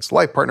turns out it's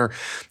life partner.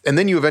 And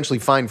then you eventually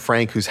find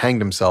Frank, who's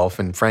hanged himself,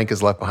 and Frank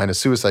has left behind a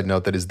suicide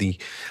note that is the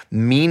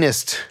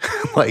meanest,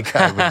 like,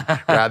 I would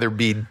rather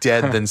be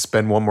dead than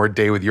spend one more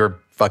day with your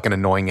fucking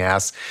annoying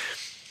ass.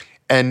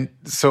 And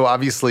so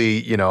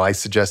obviously, I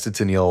suggested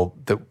to Neil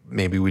that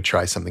maybe we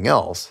try something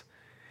else.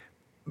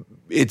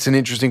 It's an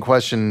interesting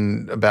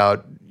question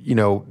about,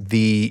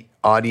 the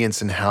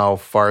audience and how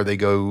far they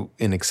go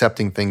in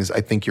accepting things.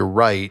 I think you're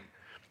right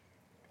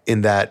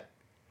in that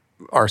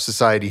our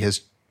society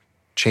has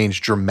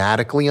changed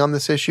dramatically on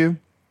this issue.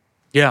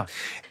 Yeah.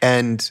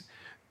 And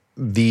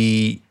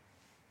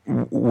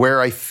where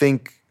I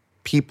think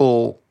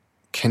people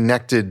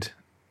connected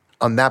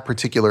on that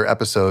particular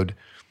episode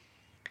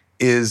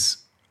is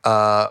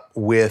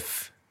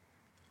with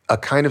a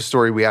kind of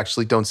story we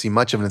actually don't see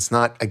much of, and it's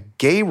not a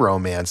gay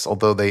romance,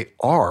 although they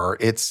are.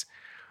 It's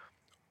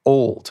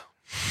old.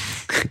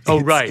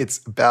 Right. It's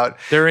about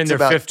they're in their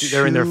 50s.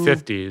 They're in their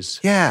 50s.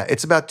 Yeah,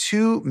 it's about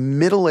two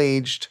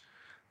middle-aged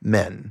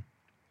men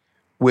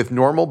with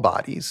normal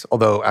bodies,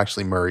 although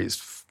actually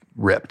Murray's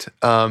ripped.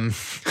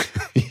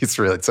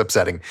 It's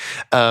upsetting.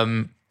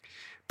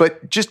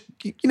 But just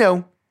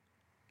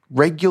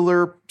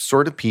regular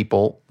sort of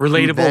people,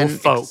 relatable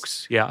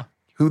folks,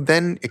 who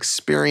then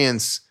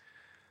experience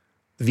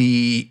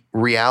the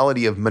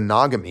reality of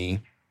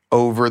monogamy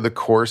over the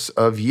course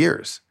of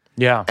years.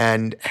 Yeah.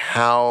 And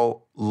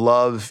how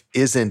love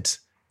isn't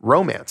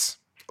romance.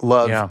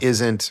 Love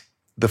isn't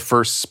the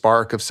first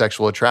spark of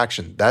sexual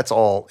attraction. That's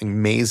all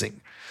amazing.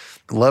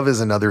 Love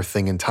is another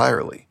thing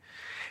entirely.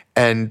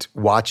 And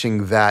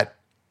watching that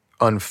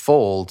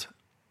unfold,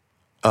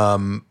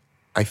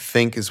 I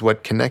think is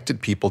what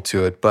connected people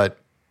to it. But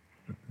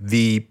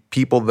the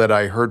people that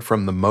I heard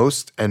from the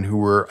most and who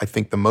were, I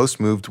think, the most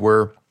moved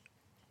were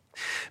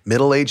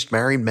middle-aged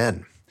married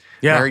men,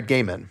 married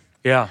gay men,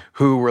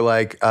 who were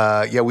like,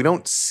 we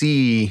don't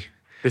see,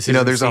 this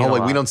there's a whole,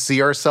 like, we don't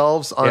see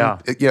ourselves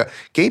on,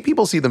 gay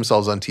people see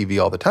themselves on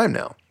TV all the time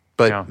now,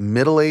 but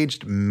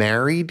middle-aged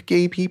married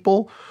gay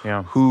people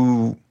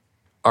who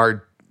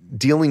are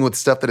dealing with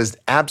stuff that has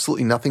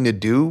absolutely nothing to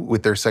do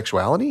with their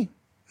sexuality,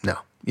 no,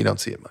 you don't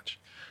see it much.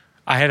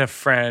 I had a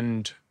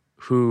friend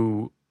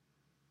who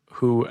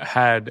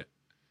had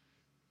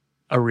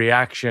a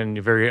reaction,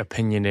 a very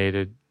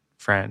opinionated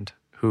friend,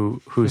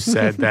 who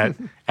said that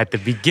at the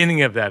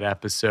beginning of that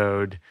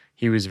episode,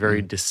 he was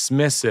very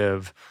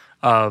dismissive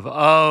of,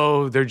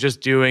 oh, they're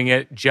just doing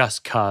it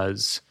just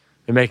 'cause.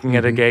 They're making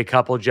it a gay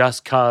couple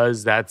just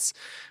 'cause. That's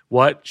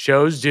what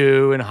shows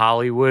do, and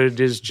Hollywood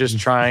is just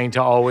trying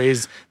to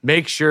always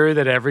make sure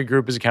that every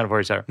group is accounted for,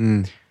 et cetera.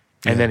 And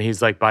then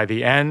he's like, by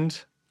the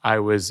end, I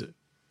was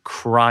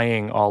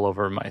crying all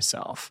over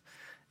myself.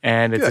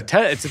 And it's a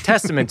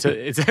testament to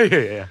it's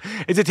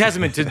a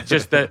testament to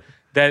just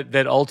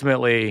that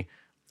ultimately,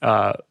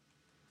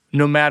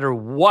 no matter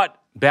what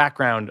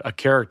background a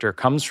character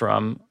comes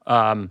from,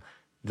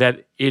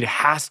 that it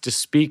has to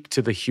speak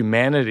to the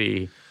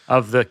humanity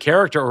of the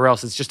character, or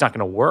else it's just not going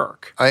to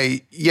work.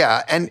 And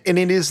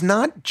it is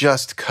not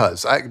just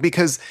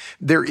because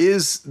there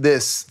is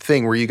this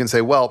thing where you can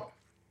say, well,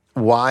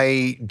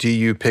 why do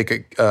you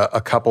pick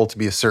a couple to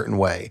be a certain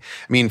way?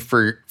 I mean,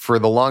 for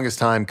the longest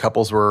time,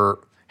 couples were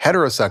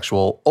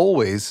heterosexual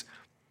always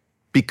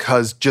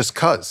because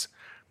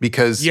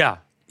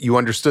you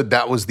understood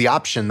that was the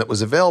option that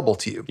was available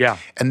to you. Yeah.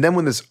 And then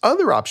when this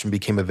other option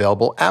became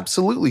available,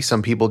 absolutely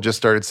some people just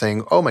started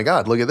saying, oh my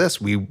God, look at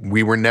this. We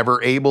were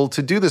never able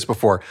to do this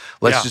before.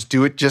 Let's just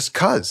do it just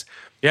 'cause.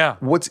 Yeah.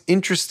 What's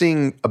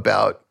interesting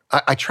about,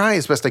 I try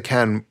as best I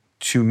can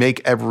to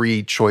make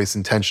every choice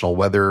intentional,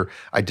 whether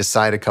I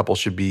decide a couple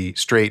should be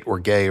straight or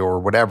gay or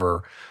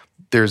whatever,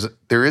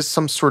 there is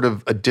some sort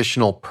of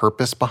additional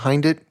purpose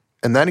behind it.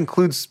 And that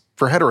includes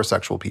for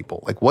heterosexual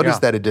people. Like, what is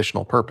that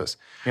additional purpose?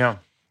 Yeah.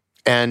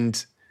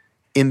 And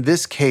in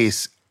this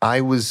case, I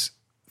was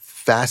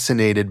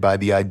fascinated by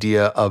the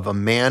idea of a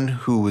man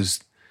who was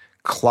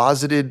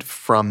closeted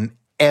from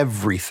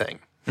everything.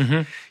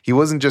 Mm-hmm. He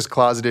wasn't just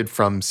closeted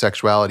from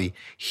sexuality.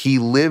 He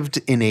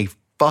lived in a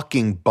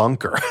fucking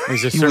bunker.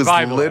 He's a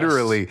survivalist. Was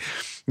literally,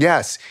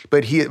 yes,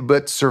 but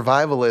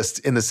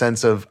survivalist in the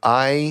sense of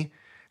I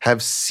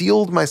have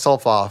sealed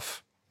myself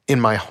off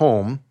in my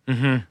home.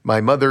 Mm-hmm. My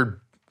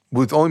mother,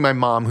 with only my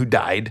mom who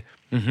died.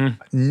 Mm-hmm.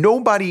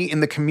 Nobody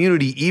in the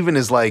community even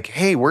is like,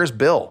 hey, where's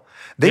Bill?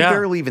 They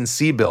barely even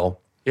see Bill.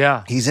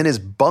 Yeah. He's in his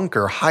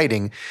bunker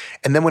hiding.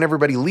 And then when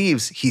everybody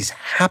leaves, he's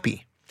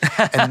happy.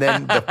 And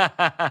then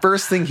the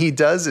first thing he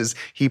does is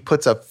he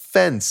puts a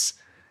fence,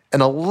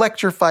 an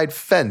electrified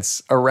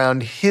fence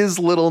around his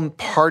little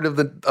part of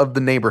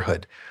the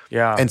neighborhood.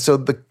 Yeah. And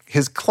so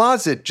his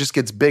closet just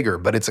gets bigger,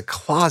 but it's a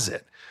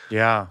closet.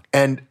 Yeah.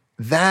 And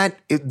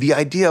the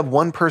idea of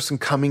one person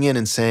coming in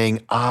and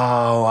saying,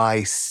 oh,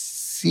 I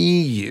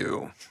see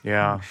you.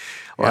 Yeah.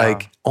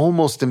 Like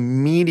almost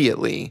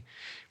immediately.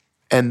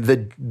 And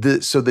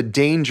so the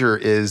danger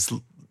is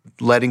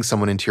letting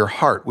someone into your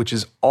heart, which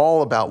is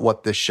all about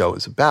what this show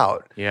is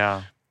about.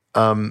 Yeah.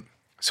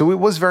 So it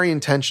was very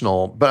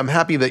intentional, but I'm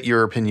happy that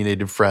your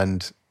opinionated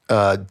friend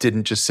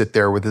didn't just sit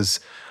there with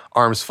his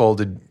arms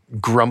folded,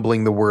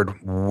 grumbling the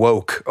word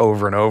woke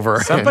over and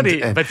over.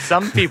 But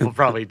some people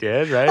probably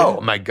did, right?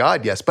 Oh my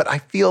God, yes. But I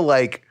feel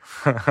like,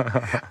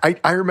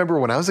 I remember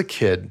when I was a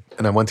kid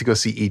and I went to go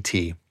see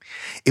E.T.,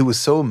 it was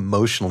so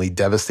emotionally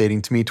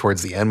devastating to me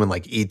towards the end when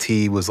like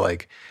E.T. was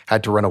like,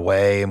 had to run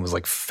away and was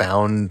like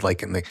found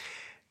like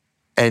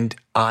and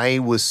I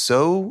was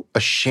so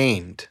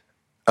ashamed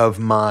of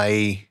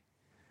my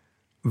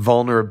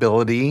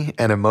vulnerability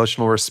and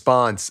emotional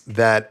response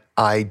that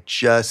I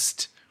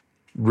just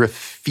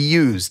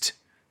refused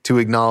to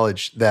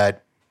acknowledge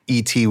that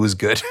E.T. was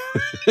good.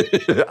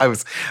 I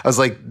was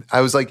like,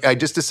 I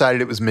just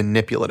decided it was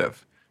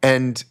manipulative.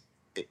 And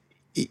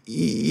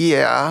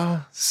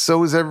yeah,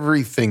 so is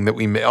everything that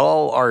we make.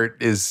 All art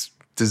is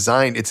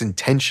designed, it's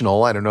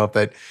intentional. I don't know if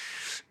that,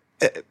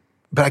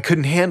 but I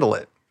couldn't handle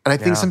it. And I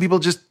think some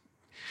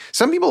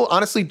people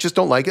honestly just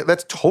don't like it.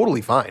 That's totally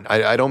fine.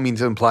 I don't mean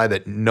to imply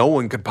that no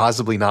one could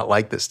possibly not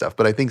like this stuff,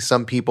 but I think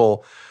some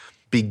people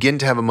begin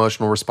to have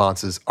emotional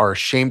responses, are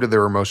ashamed of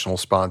their emotional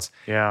response,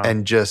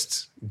 and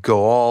just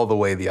go all the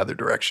way the other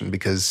direction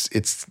because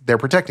they're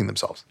protecting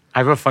themselves. I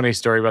have a funny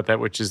story about that,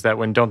 which is that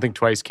when Don't Think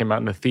Twice came out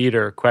in the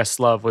theater,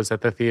 Questlove was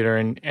at the theater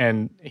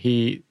and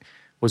he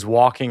was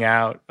walking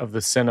out of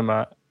the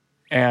cinema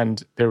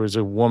and there was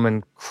a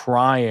woman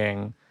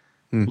crying,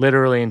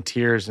 literally in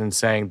tears and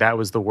saying, that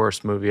was the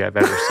worst movie I've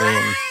ever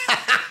seen.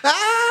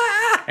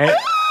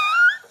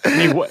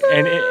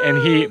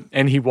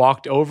 and he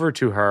walked over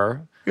to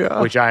her,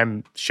 which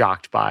I'm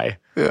shocked by,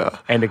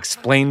 and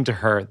explained to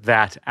her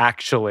that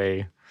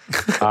actually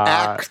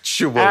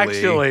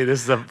Actually,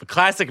 this is a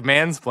classic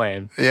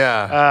mansplain.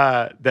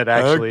 Yeah. That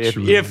actually,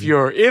 if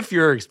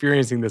you're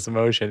experiencing this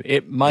emotion,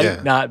 it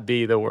might not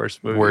be the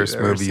worst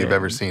movie you've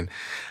ever seen.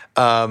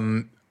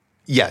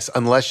 Yes,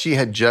 unless she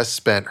had just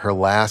spent her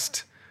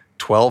last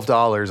 $12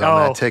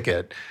 on that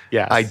ticket.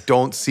 Yes. I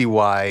don't see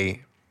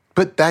why.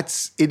 But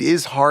it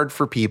is hard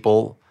for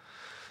people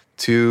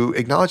to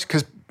acknowledge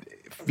because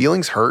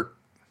feelings hurt.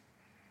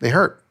 They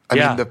hurt. I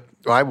mean,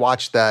 I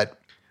watched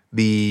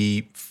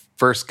the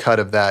first cut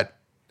of that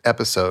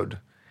episode,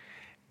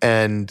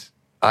 and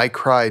I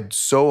cried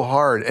so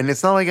hard. And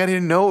it's not like I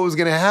didn't know it was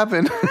going to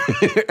happen.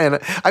 And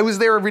I was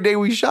there every day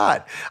we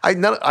shot.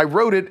 I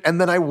wrote it,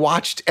 and then I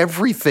watched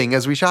everything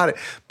as we shot it.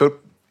 But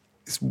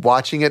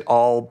watching it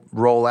all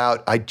roll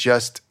out, I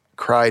just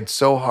cried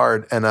so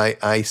hard, and I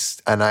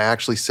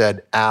actually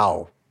said,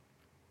 "Ow!"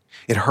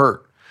 It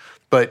hurt,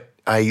 but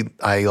I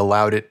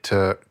allowed it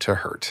to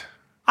hurt.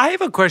 I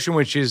have a question,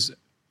 which is,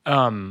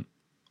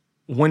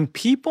 when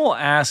people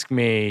ask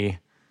me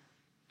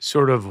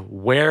sort of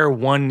where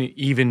one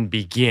even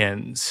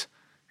begins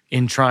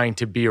in trying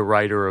to be a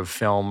writer of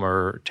film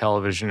or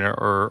television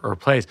or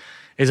plays,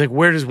 it's like,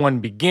 where does one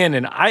begin?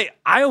 And I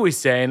always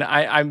say, and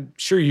I'm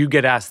sure you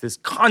get asked this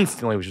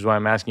constantly, which is why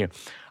I'm asking you,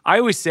 I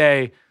always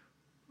say,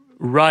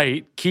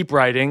 keep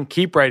writing,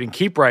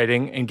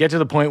 and get to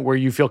the point where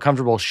you feel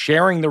comfortable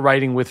sharing the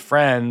writing with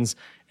friends,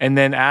 and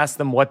then ask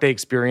them what they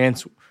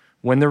experience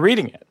when they're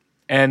reading it.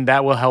 And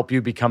that will help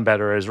you become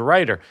better as a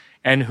writer.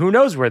 And who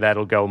knows where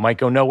that'll go? Might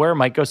go nowhere,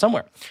 might go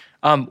somewhere.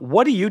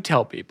 What do you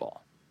tell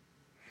people?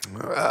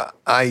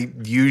 I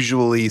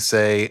usually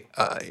say,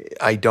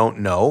 I don't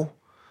know.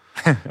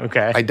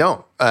 Okay. I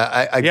don't.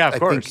 Of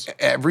course. Think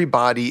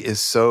everybody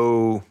is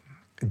so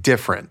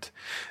different.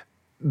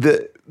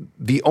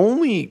 The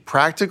only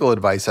practical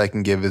advice I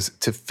can give is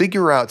to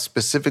figure out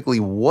specifically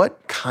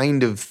what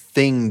kind of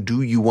thing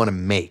do you want to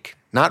make?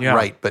 Not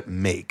write, but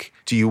make.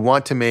 Do you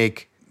want to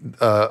make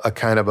a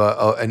kind of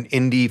an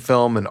indie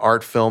film, an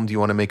art film? Do you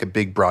want to make a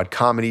big, broad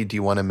comedy? Do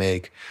you want to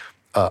make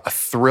a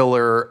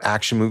thriller,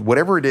 action movie?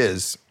 Whatever it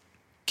is,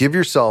 give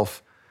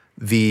yourself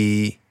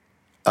the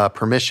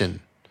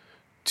permission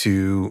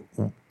to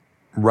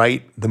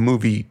write the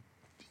movie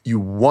you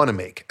want to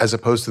make as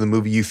opposed to the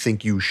movie you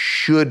think you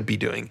should be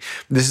doing.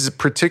 This is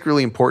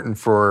particularly important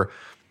for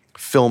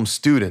film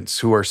students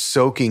who are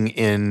soaking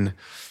in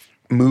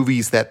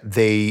movies that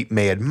they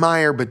may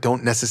admire but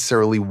don't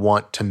necessarily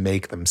want to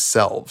make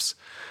themselves.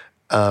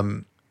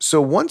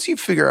 So once you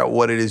figure out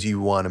what it is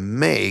you want to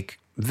make,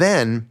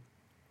 then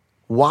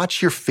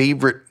watch your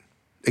favorite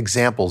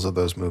examples of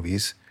those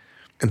movies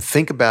and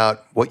think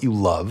about what you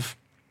love,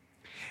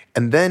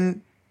 and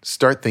then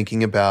start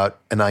thinking about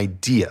an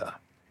idea.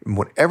 And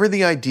whatever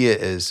the idea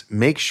is,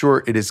 make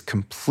sure it is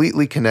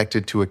completely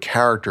connected to a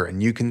character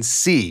and you can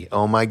see,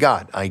 oh my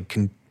God,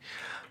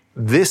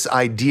 this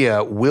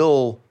idea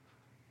will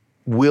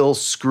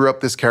screw up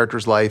this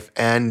character's life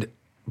and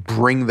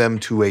bring them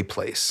to a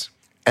place.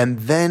 And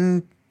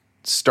then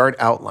start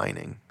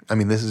outlining. I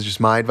mean, this is just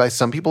my advice.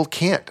 Some people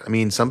can't. I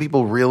mean, some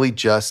people really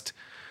just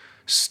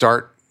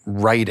start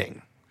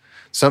writing.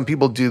 Some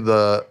people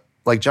do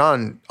like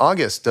John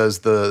August does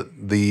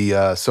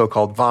the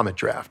so-called vomit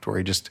draft, where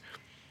he just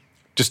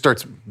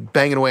starts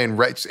banging away and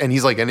writes, and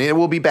he's like, and it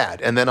will be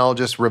bad, and then I'll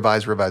just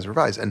revise.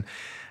 And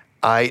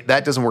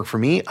that doesn't work for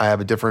me. I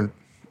have a different,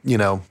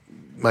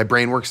 my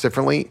brain works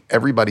differently.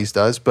 Everybody's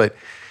does, but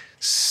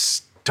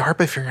start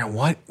by figuring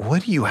out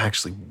what do you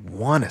actually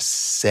want to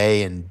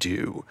say and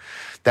do.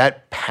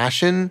 That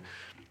passion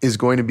is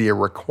going to be a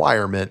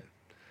requirement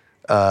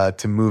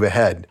to move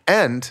ahead,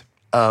 and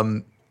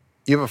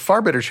you have a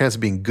far better chance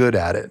of being good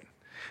at it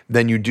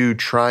than you do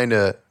trying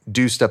to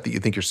do stuff that you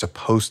think you're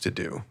supposed to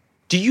do.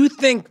 Do you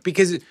think,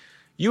 because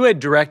you had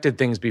directed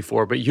things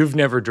before, but you've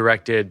never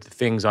directed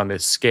things on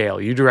this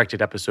scale. You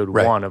directed episode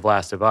 1 of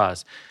Last of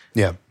Us.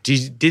 Yeah.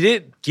 Did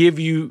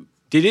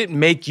it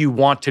make you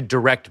want to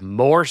direct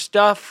more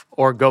stuff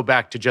or go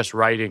back to just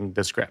writing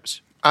the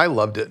scripts? I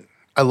loved it.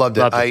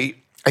 I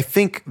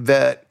think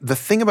that the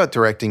thing about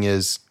directing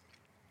is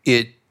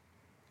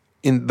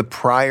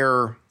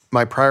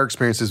my prior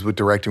experiences with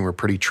directing were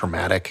pretty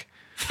traumatic.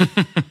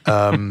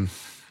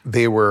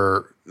 They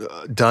were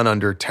done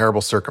under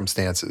terrible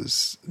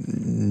circumstances,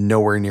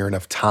 nowhere near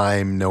enough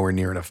time, nowhere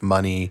near enough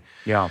money.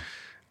 Yeah.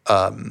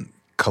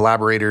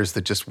 Collaborators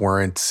that just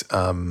weren't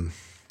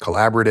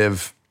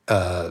collaborative.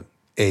 A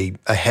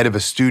head of a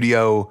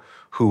studio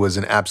who was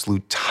an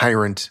absolute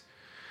tyrant.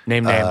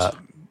 Name names.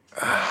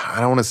 I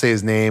don't want to say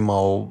his name.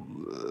 I'll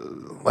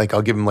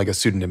give him like a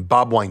pseudonym.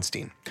 Bob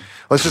Weinstein.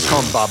 Let's just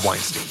call him Bob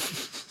Weinstein.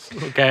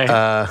 Okay.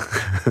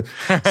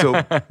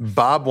 So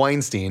Bob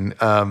Weinstein,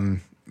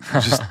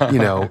 just,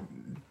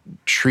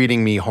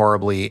 treating me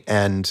horribly.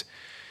 And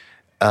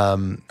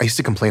I used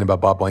to complain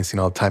about Bob Weinstein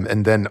all the time.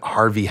 And then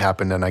Harvey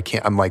happened and I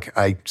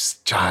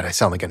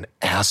sound like an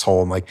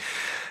asshole. I'm like,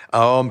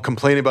 oh, I'm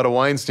complaining about a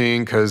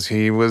Weinstein because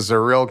he was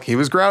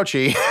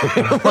grouchy.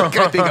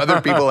 I think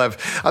other people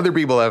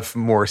have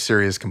more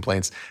serious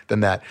complaints than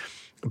that.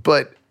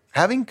 But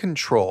having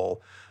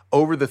control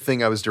over the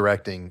thing I was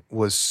directing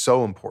was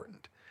so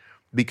important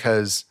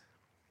because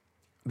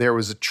there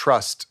was a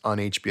trust on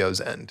HBO's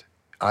end.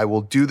 I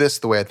will do this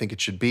the way I think it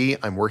should be.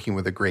 I'm working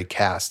with a great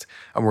cast.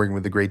 I'm working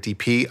with a great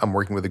DP. I'm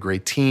working with a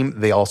great team.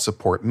 They all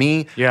support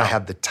me. Yeah. I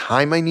have the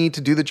time I need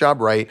to do the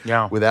job right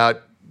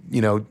without,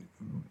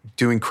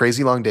 doing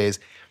crazy long days.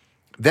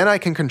 Then I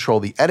can control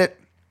the edit.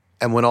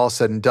 And when all is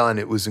said and done,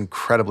 it was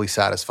incredibly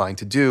satisfying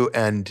to do.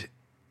 And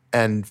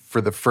for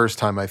the first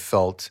time, I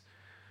felt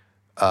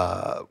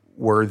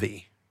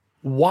worthy.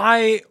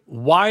 Why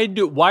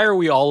are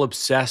we all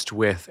obsessed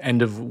with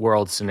end of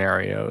world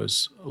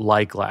scenarios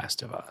like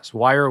Last of Us?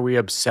 Why are we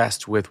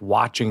obsessed with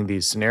watching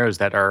these scenarios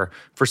that are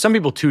for some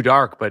people too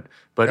dark, but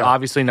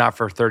obviously not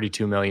for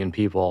 32 million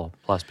people?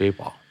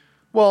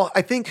 Well,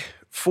 I think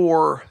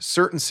for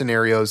certain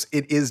scenarios,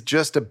 it is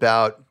just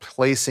about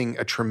placing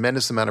a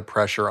tremendous amount of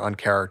pressure on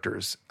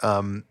characters.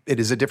 It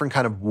is a different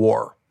kind of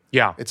war.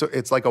 Yeah.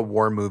 It's like a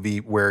war movie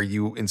where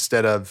you,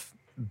 instead of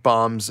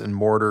bombs and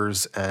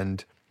mortars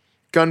and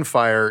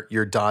gunfire,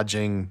 you're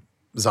dodging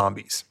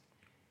zombies.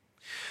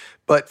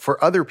 But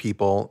for other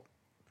people,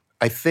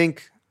 I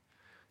think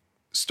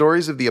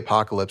stories of the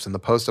apocalypse and the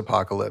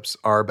post-apocalypse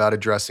are about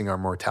addressing our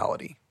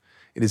mortality.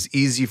 It is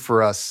easier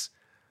for us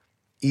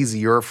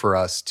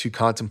to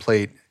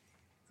contemplate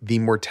the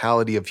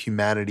mortality of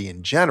humanity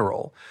in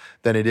general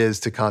than it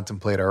is to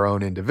contemplate our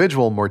own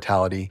individual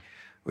mortality,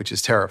 which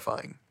is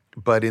terrifying.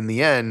 But in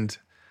the end,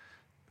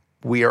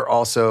 we are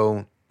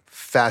also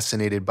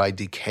fascinated by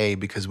decay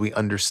because we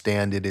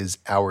understand it is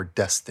our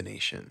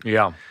destination.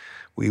 Yeah.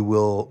 We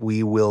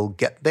will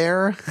get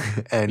there,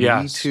 and we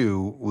Yes.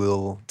 too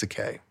will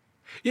decay.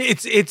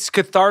 It's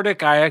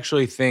cathartic, I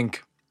actually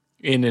think,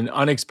 in an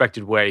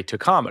unexpected way to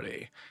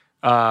comedy,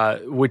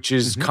 which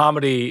is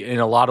comedy in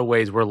a lot of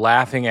ways. We're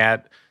laughing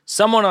at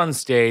someone on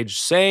stage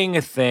saying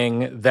a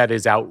thing that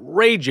is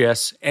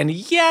outrageous, and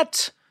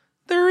yet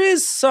there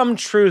is some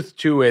truth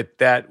to it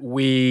that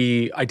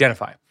we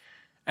identify.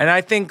 And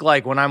I think,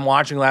 like, when I'm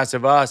watching Last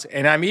of Us,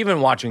 and I'm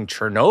even watching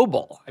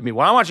Chernobyl,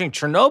 when I'm watching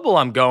Chernobyl,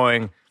 I'm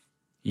going,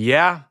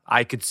 yeah,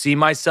 I could see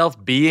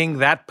myself being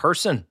that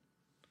person.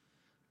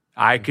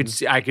 I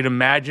could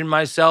imagine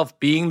myself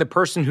being the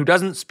person who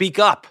doesn't speak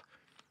up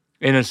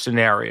in a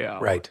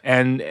scenario. Right.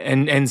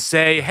 And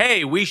say,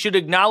 hey, we should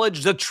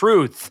acknowledge the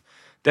truth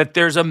that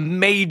there's a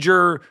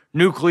major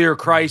nuclear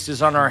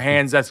crisis on our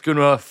hands that's going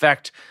to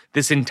affect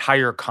this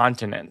entire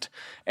continent.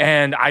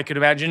 And I could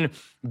imagine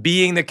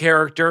being the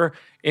character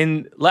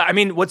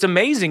what's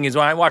amazing is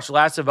when I watch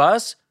Last of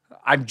Us,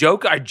 I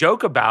joke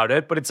about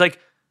it, but it's like,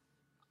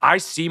 I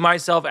see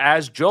myself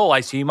as Joel.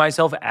 I see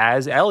myself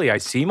as Ellie. I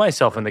see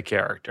myself in the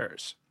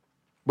characters.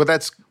 Well,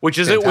 that's which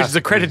is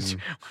a credit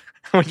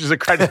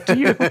to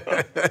you.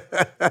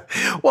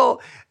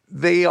 Well,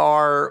 they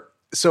are.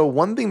 So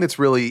one thing that's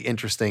really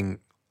interesting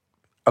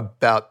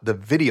about the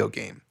video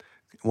game,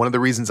 one of the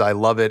reasons I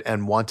love it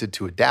and wanted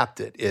to adapt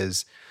it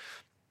is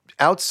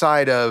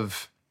outside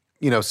of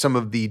some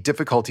of the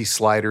difficulty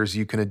sliders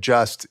you can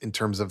adjust in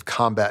terms of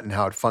combat and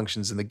how it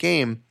functions in the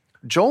game,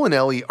 Joel and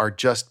Ellie are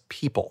just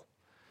people.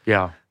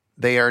 Yeah.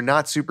 They are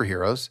not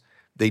superheroes.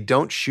 They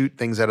don't shoot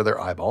things out of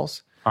their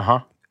eyeballs.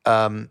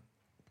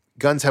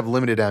 Guns have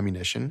limited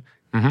ammunition.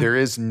 There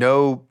is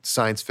no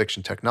science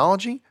fiction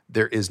technology.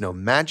 There is no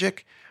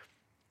magic.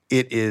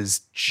 It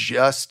is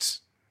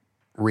just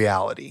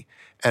reality.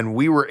 And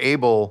we were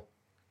able,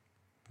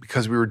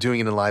 because we were doing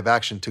it in live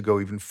action, to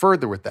go even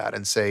further with that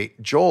and say,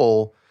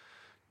 Joel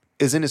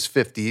is in his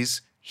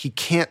 50s. He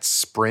can't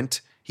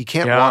sprint. He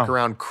can't walk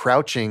around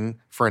crouching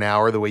for an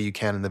hour the way you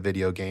can in the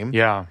video game.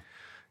 Yeah.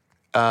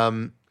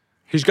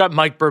 He's got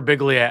Mike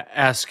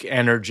Birbiglia-esque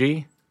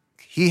energy.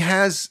 He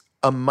has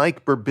a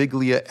Mike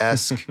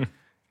Birbiglia-esque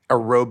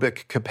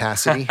aerobic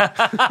capacity.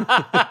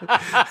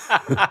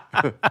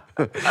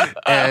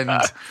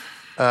 And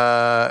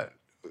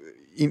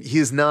he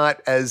is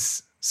not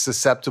as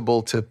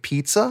susceptible to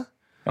pizza.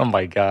 Oh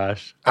my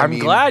gosh. I'm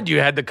glad you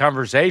had the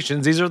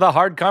conversations. These are the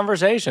hard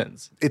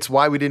conversations. It's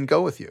why we didn't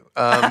go with you.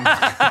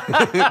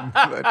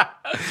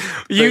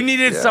 You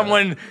needed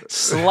someone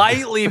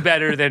slightly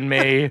better than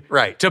me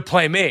to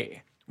play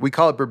me. We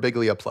call it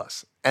Birbiglia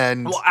Plus.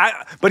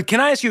 But can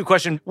I ask you a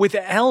question? With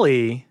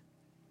Ellie,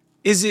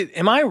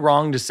 am I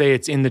wrong to say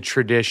it's in the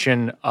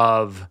tradition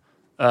of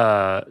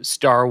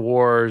Star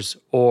Wars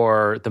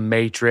or The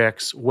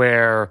Matrix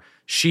where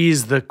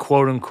she's the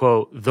quote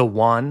unquote the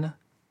one?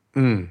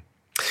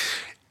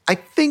 I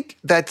think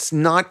that's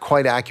not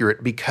quite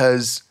accurate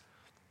because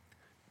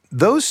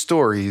those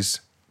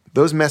stories,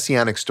 those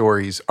messianic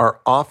stories, are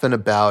often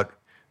about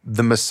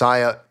the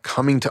Messiah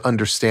coming to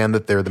understand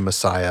that they're the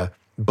Messiah,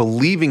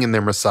 believing in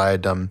their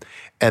messiahdom,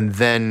 and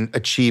then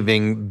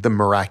achieving the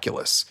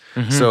miraculous.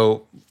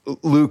 So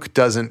Luke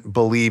doesn't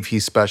believe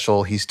he's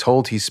special. He's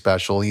told he's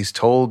special. He's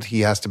told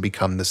he has to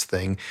become this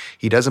thing.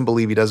 He doesn't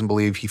believe.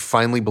 He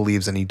finally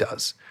believes, and he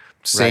does.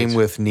 Same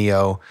with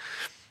Neo.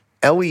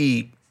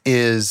 Ellie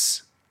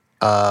is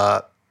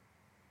not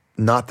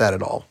that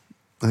at all.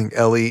 I think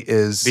Ellie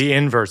is the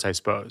inverse, I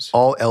suppose.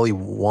 All Ellie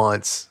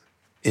wants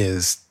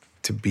is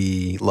to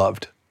be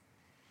loved.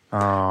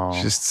 Oh.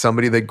 She's just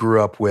somebody that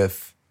grew up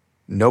with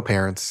no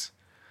parents.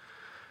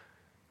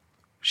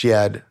 She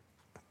had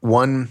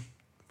one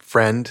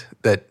friend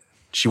that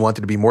she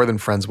wanted to be more than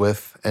friends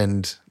with,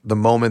 and the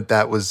moment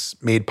that was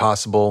made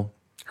possible,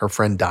 her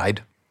friend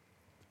died.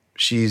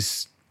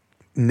 She's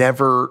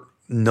never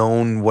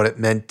known what it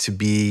meant to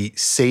be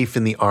safe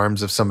in the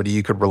arms of somebody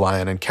you could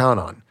rely on and count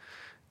on.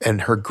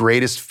 And her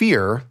greatest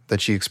fear that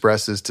she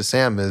expresses to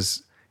Sam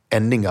is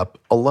ending up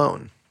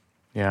alone.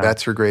 Yeah.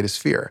 That's her greatest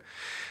fear.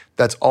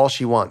 That's all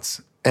she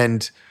wants.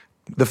 And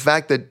the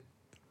fact that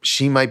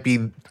she might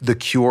be the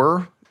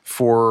cure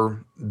for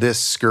this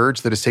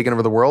scourge that has taken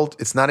over the world,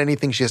 it's not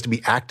anything she has to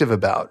be active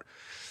about.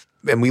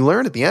 And we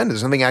learn at the end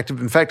there's nothing active.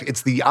 In fact,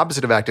 it's the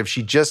opposite of active.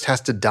 She just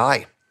has to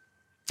die.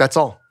 That's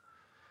all.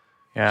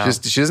 Yeah.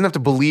 She doesn't have to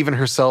believe in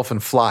herself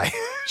and fly.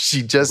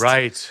 She just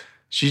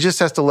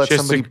has to let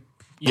somebody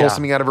pull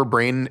something out of her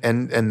brain,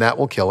 and that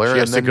will kill her. She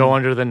has and then, to go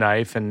under the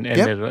knife,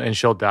 and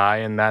she'll die,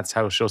 and that's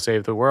how she'll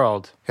save the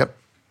world. Yep.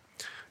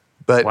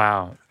 But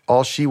wow.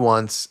 All she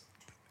wants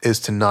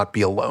is to not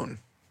be alone.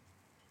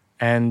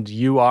 And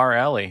you are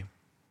Ellie.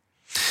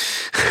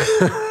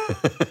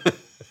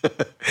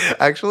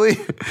 Actually,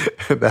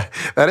 that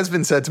has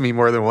been said to me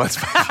more than once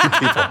by a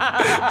few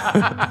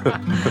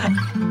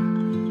people.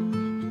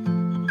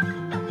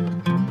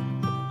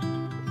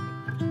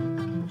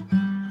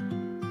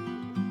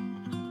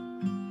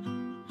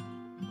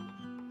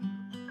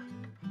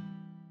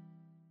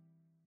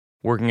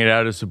 Working It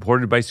Out is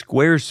supported by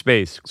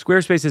Squarespace.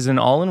 Squarespace is an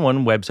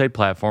all-in-one website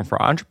platform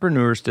for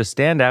entrepreneurs to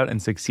stand out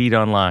and succeed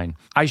online.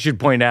 I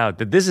should point out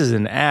that this is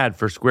an ad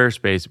for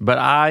Squarespace, but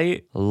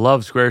I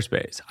love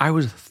Squarespace. I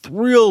was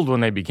thrilled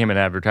when they became an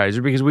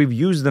advertiser because we've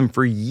used them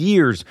for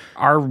years.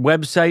 Our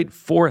website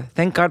for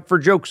Thank God for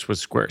Jokes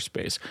was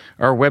Squarespace.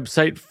 Our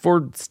website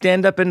for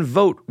Stand Up and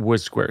Vote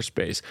was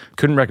Squarespace.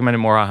 Couldn't recommend it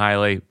more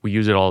highly. We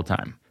use it all the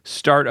time.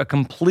 Start a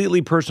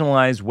completely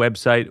personalized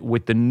website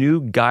with the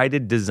new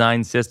guided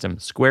design system,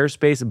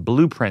 Squarespace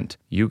Blueprint.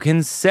 You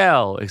can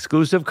sell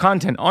exclusive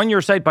content on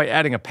your site by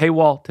adding a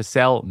paywall to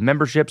sell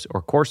memberships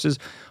or courses,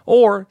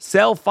 or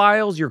sell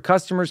files your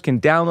customers can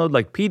download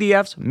like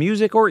PDFs,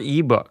 music, or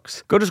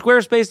ebooks. Go to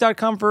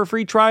squarespace.com for a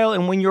free trial,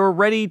 and when you're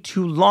ready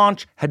to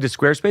launch, head to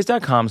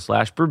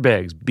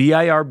squarespace.com/birbigs,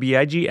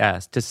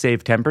 BIRBIGS, to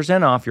save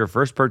 10% off your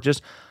first purchase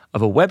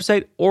of a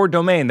website or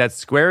domain.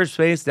 That's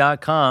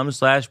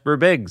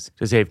squarespace.com/birbigs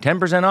to save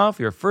 10%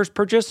 off your first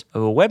purchase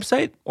of a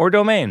website or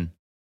domain.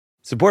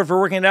 Support for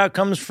Working It Out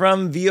comes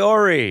from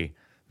Viore.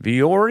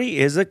 Viore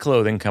is a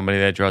clothing company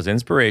that draws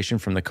inspiration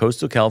from the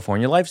coastal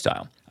California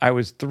lifestyle. I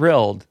was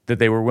thrilled that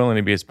they were willing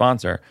to be a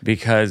sponsor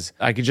because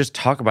I could just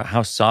talk about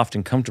how soft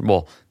and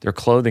comfortable their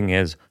clothing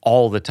is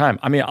all the time.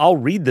 I mean, I'll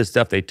read the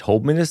stuff they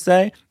told me to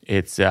say.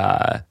 It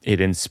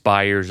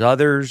inspires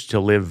others to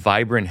live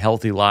vibrant,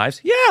 healthy lives.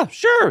 Yeah,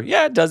 sure.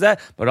 Yeah, it does that.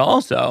 But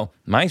also,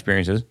 my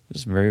experience is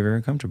it's very,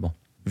 very comfortable.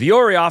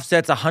 Viore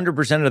offsets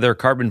 100% of their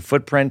carbon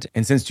footprint.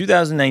 And since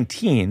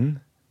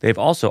 2019, they've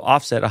also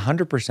offset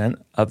 100%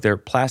 of their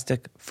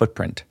plastic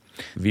footprint.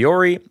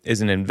 Viore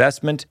is an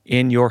investment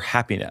in your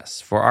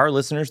happiness. For our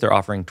listeners, they're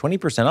offering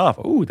 20% off.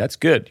 Ooh, that's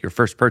good. Your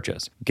first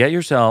purchase. Get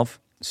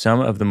yourself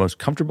some of the most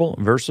comfortable,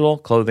 versatile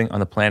clothing on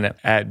the planet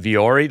at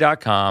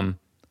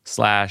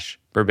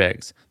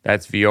viore.com/birbigs.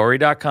 That's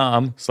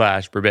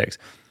viore.com/birbigs.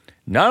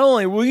 Not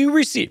only will you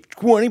receive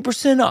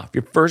 20% off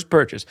your first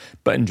purchase,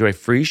 but enjoy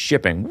free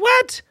shipping.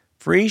 What?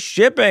 Free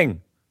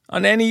shipping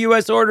on any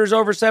U.S. orders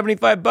over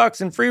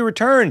 $75 and free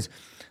returns.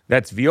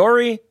 That's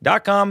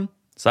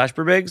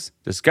viore.com/birbigs.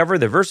 Discover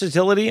the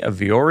versatility of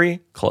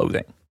Viore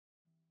clothing.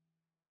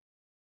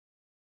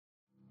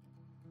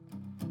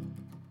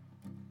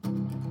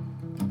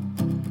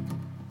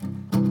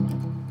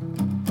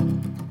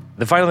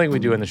 The final thing we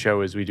do in the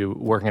show is we do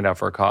Working It Out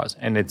for a Cause.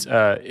 And it's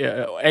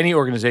any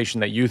organization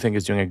that you think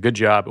is doing a good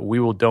job, we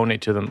will donate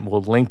to them.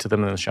 We'll link to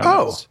them in the show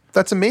notes. Oh,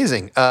 that's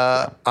amazing.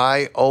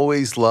 I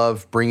always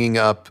love bringing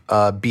up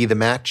Be The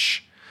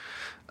Match.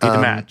 Be The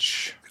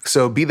Match.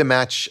 So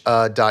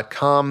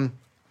BeTheMatch.com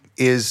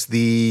is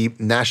the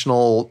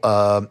national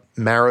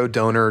marrow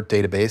donor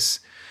database.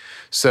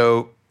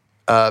 So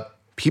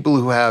people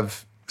who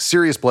have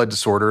serious blood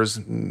disorders,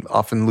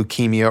 often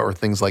leukemia or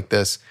things like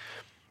this,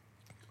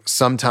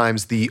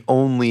 sometimes the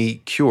only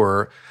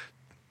cure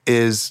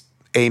is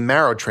a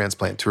marrow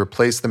transplant to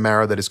replace the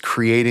marrow that is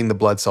creating the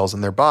blood cells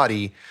in their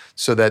body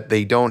so that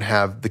they don't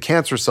have the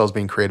cancer cells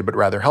being created, but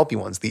rather healthy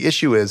ones. The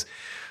issue is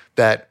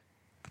that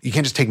you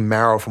can't just take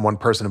marrow from one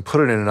person and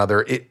put it in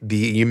another.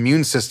 The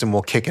immune system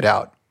will kick it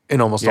out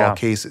in almost all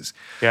cases.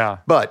 Yeah.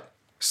 But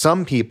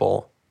some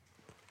people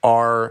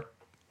are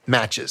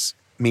matches,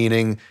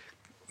 meaning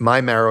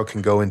my marrow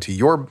can go into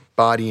your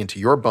body, into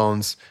your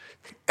bones,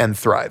 and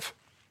thrive.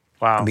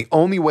 Wow. And the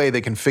only way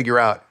they can figure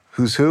out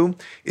who's who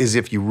is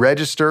if you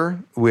register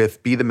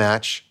with Be The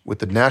Match, with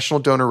the National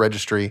Donor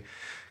Registry,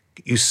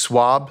 you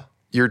swab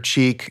your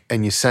cheek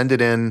and you send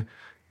it in,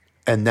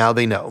 and now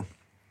they know.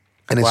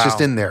 And it's just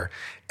in there.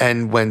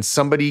 And when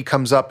somebody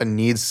comes up and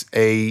needs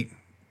a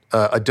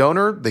a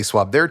donor, they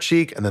swab their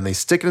cheek, and then they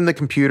stick it in the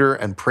computer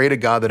and pray to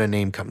God that a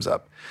name comes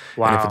up.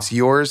 Wow. And if it's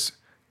yours,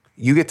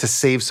 you get to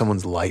save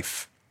someone's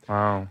life.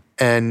 Wow.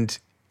 And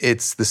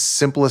it's the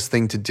simplest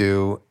thing to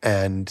do,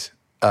 and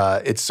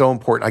it's so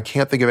important. I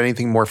can't think of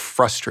anything more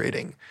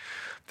frustrating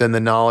than the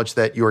knowledge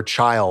that your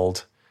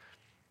child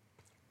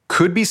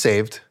could be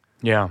saved.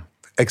 Yeah.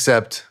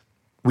 Except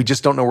we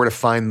just don't know where to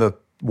find the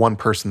one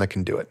person that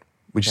can do it.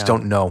 We just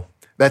don't know.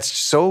 That's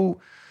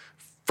so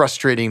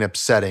frustrating and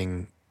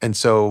upsetting. And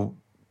so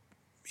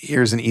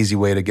here's an easy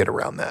way to get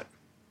around that.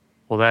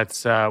 Well,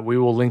 that's we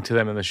will link to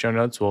them in the show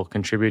notes. We'll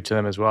contribute to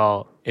them as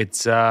well.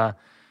 It's an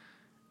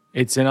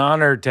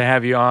honor to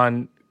have you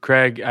on,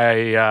 Craig.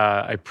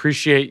 I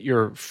appreciate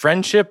your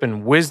friendship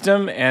and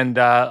wisdom, and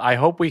I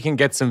hope we can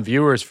get some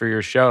viewers for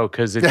your show,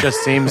 because it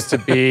just seems to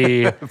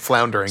be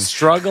floundering,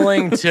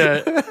 struggling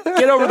to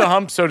get over the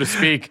hump, so to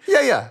speak.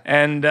 Yeah.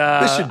 And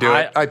this should do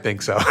it. I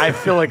think so. I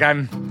feel like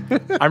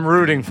I'm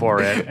rooting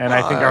for it, and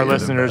I think our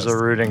listeners are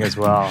rooting as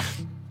well.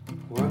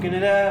 Working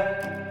it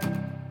out,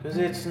 'cause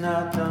it's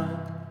not done.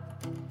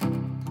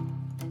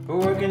 We're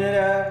working it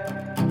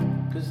out,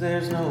 'cause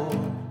there's no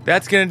one.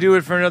 That's going to do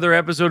it for another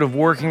episode of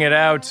Working It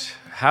Out.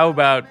 How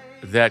about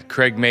that,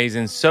 Craig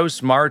Mazin? So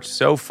smart,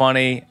 so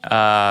funny.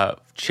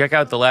 Check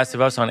out The Last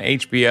of Us on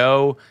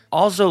HBO.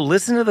 Also,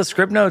 listen to the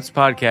Script Notes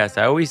podcast.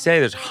 I always say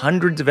there's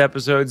hundreds of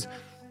episodes.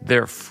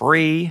 They're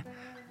free.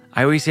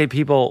 I always say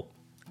people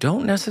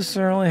don't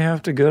necessarily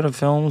have to go to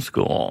film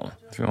school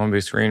if you want to be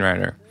a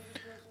screenwriter.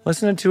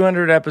 Listen to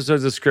 200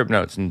 episodes of Script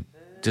Notes and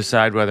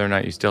decide whether or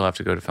not you still have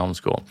to go to film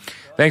school.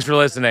 Thanks for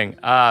listening.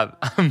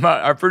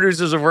 Our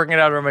producers are Working It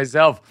Out are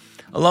myself,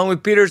 along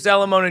with Peter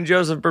Salamone and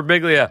Joseph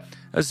Berbiglia,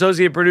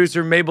 associate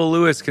producer Mabel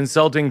Lewis,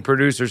 consulting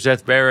producer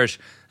Seth Barish,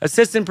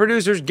 assistant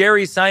producers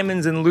Gary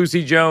Simons and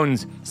Lucy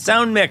Jones,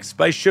 sound mix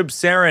by Shub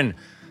Sarin,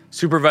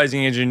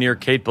 supervising engineer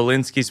Kate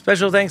Belinsky.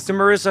 Special thanks to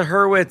Marissa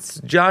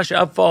Hurwitz, Josh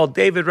Upfall,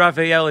 David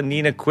Raphael, and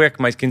Nina Quick.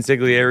 My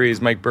consigliere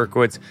is Mike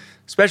Berkowitz.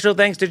 Special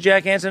thanks to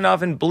Jack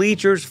Antonoff and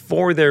Bleachers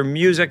for their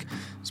music.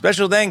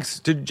 Special thanks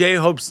to J.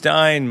 Hope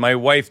Stein, my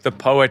wife, the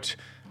poet.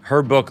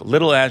 Her book,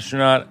 Little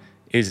Astronaut,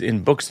 is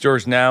in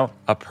bookstores now.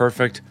 A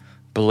perfect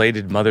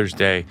belated Mother's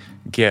Day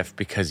gift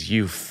because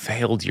you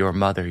failed your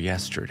mother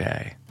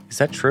yesterday. Is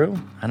that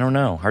true? I don't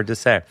know. Hard to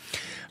say.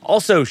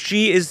 Also,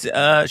 she has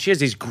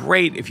these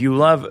great, if you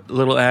love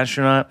Little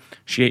Astronaut,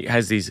 she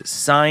has these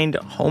signed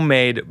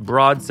homemade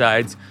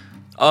broadsides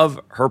of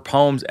her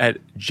poems at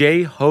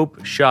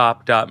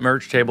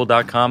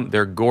jhopeshop.merchtable.com.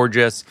 They're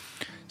gorgeous.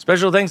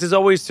 Special thanks, as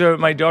always, to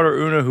my daughter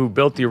Una, who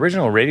built the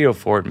original radio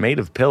fort made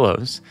of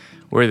pillows,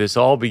 where this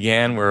all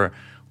began. We're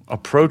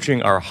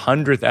approaching our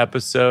 100th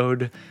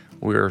episode.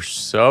 We're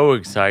so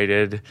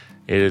excited.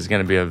 It is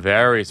going to be a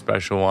very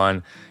special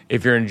one.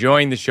 If you're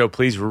enjoying the show,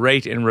 please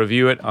rate and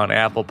review it on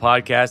Apple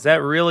Podcasts.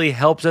 That really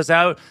helps us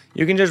out.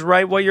 You can just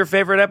write what your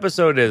favorite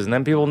episode is, and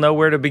then people know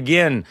where to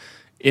begin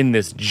in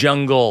this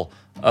jungle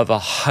of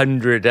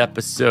 100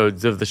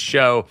 episodes of the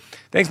show.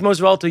 Thanks most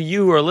of all to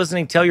you who are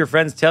listening. Tell your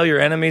friends, tell your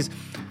enemies.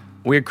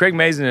 We had Craig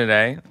Mazin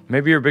today.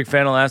 Maybe you're a big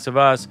fan of Last of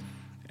Us,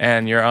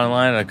 and you're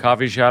online at a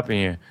coffee shop,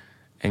 and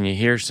you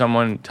hear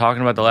someone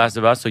talking about The Last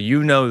of Us, so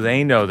you know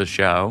they know the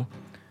show.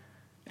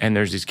 And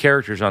there's these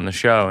characters on the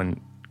show,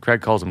 and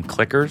Craig calls them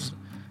clickers,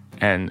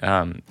 and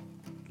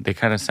they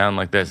kind of sound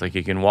like this. Like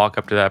you can walk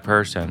up to that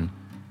person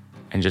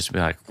and just be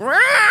like, "Wah!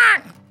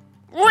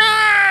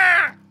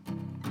 Wah!"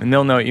 And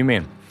they'll know what you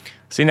mean.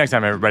 See you next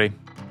time, everybody.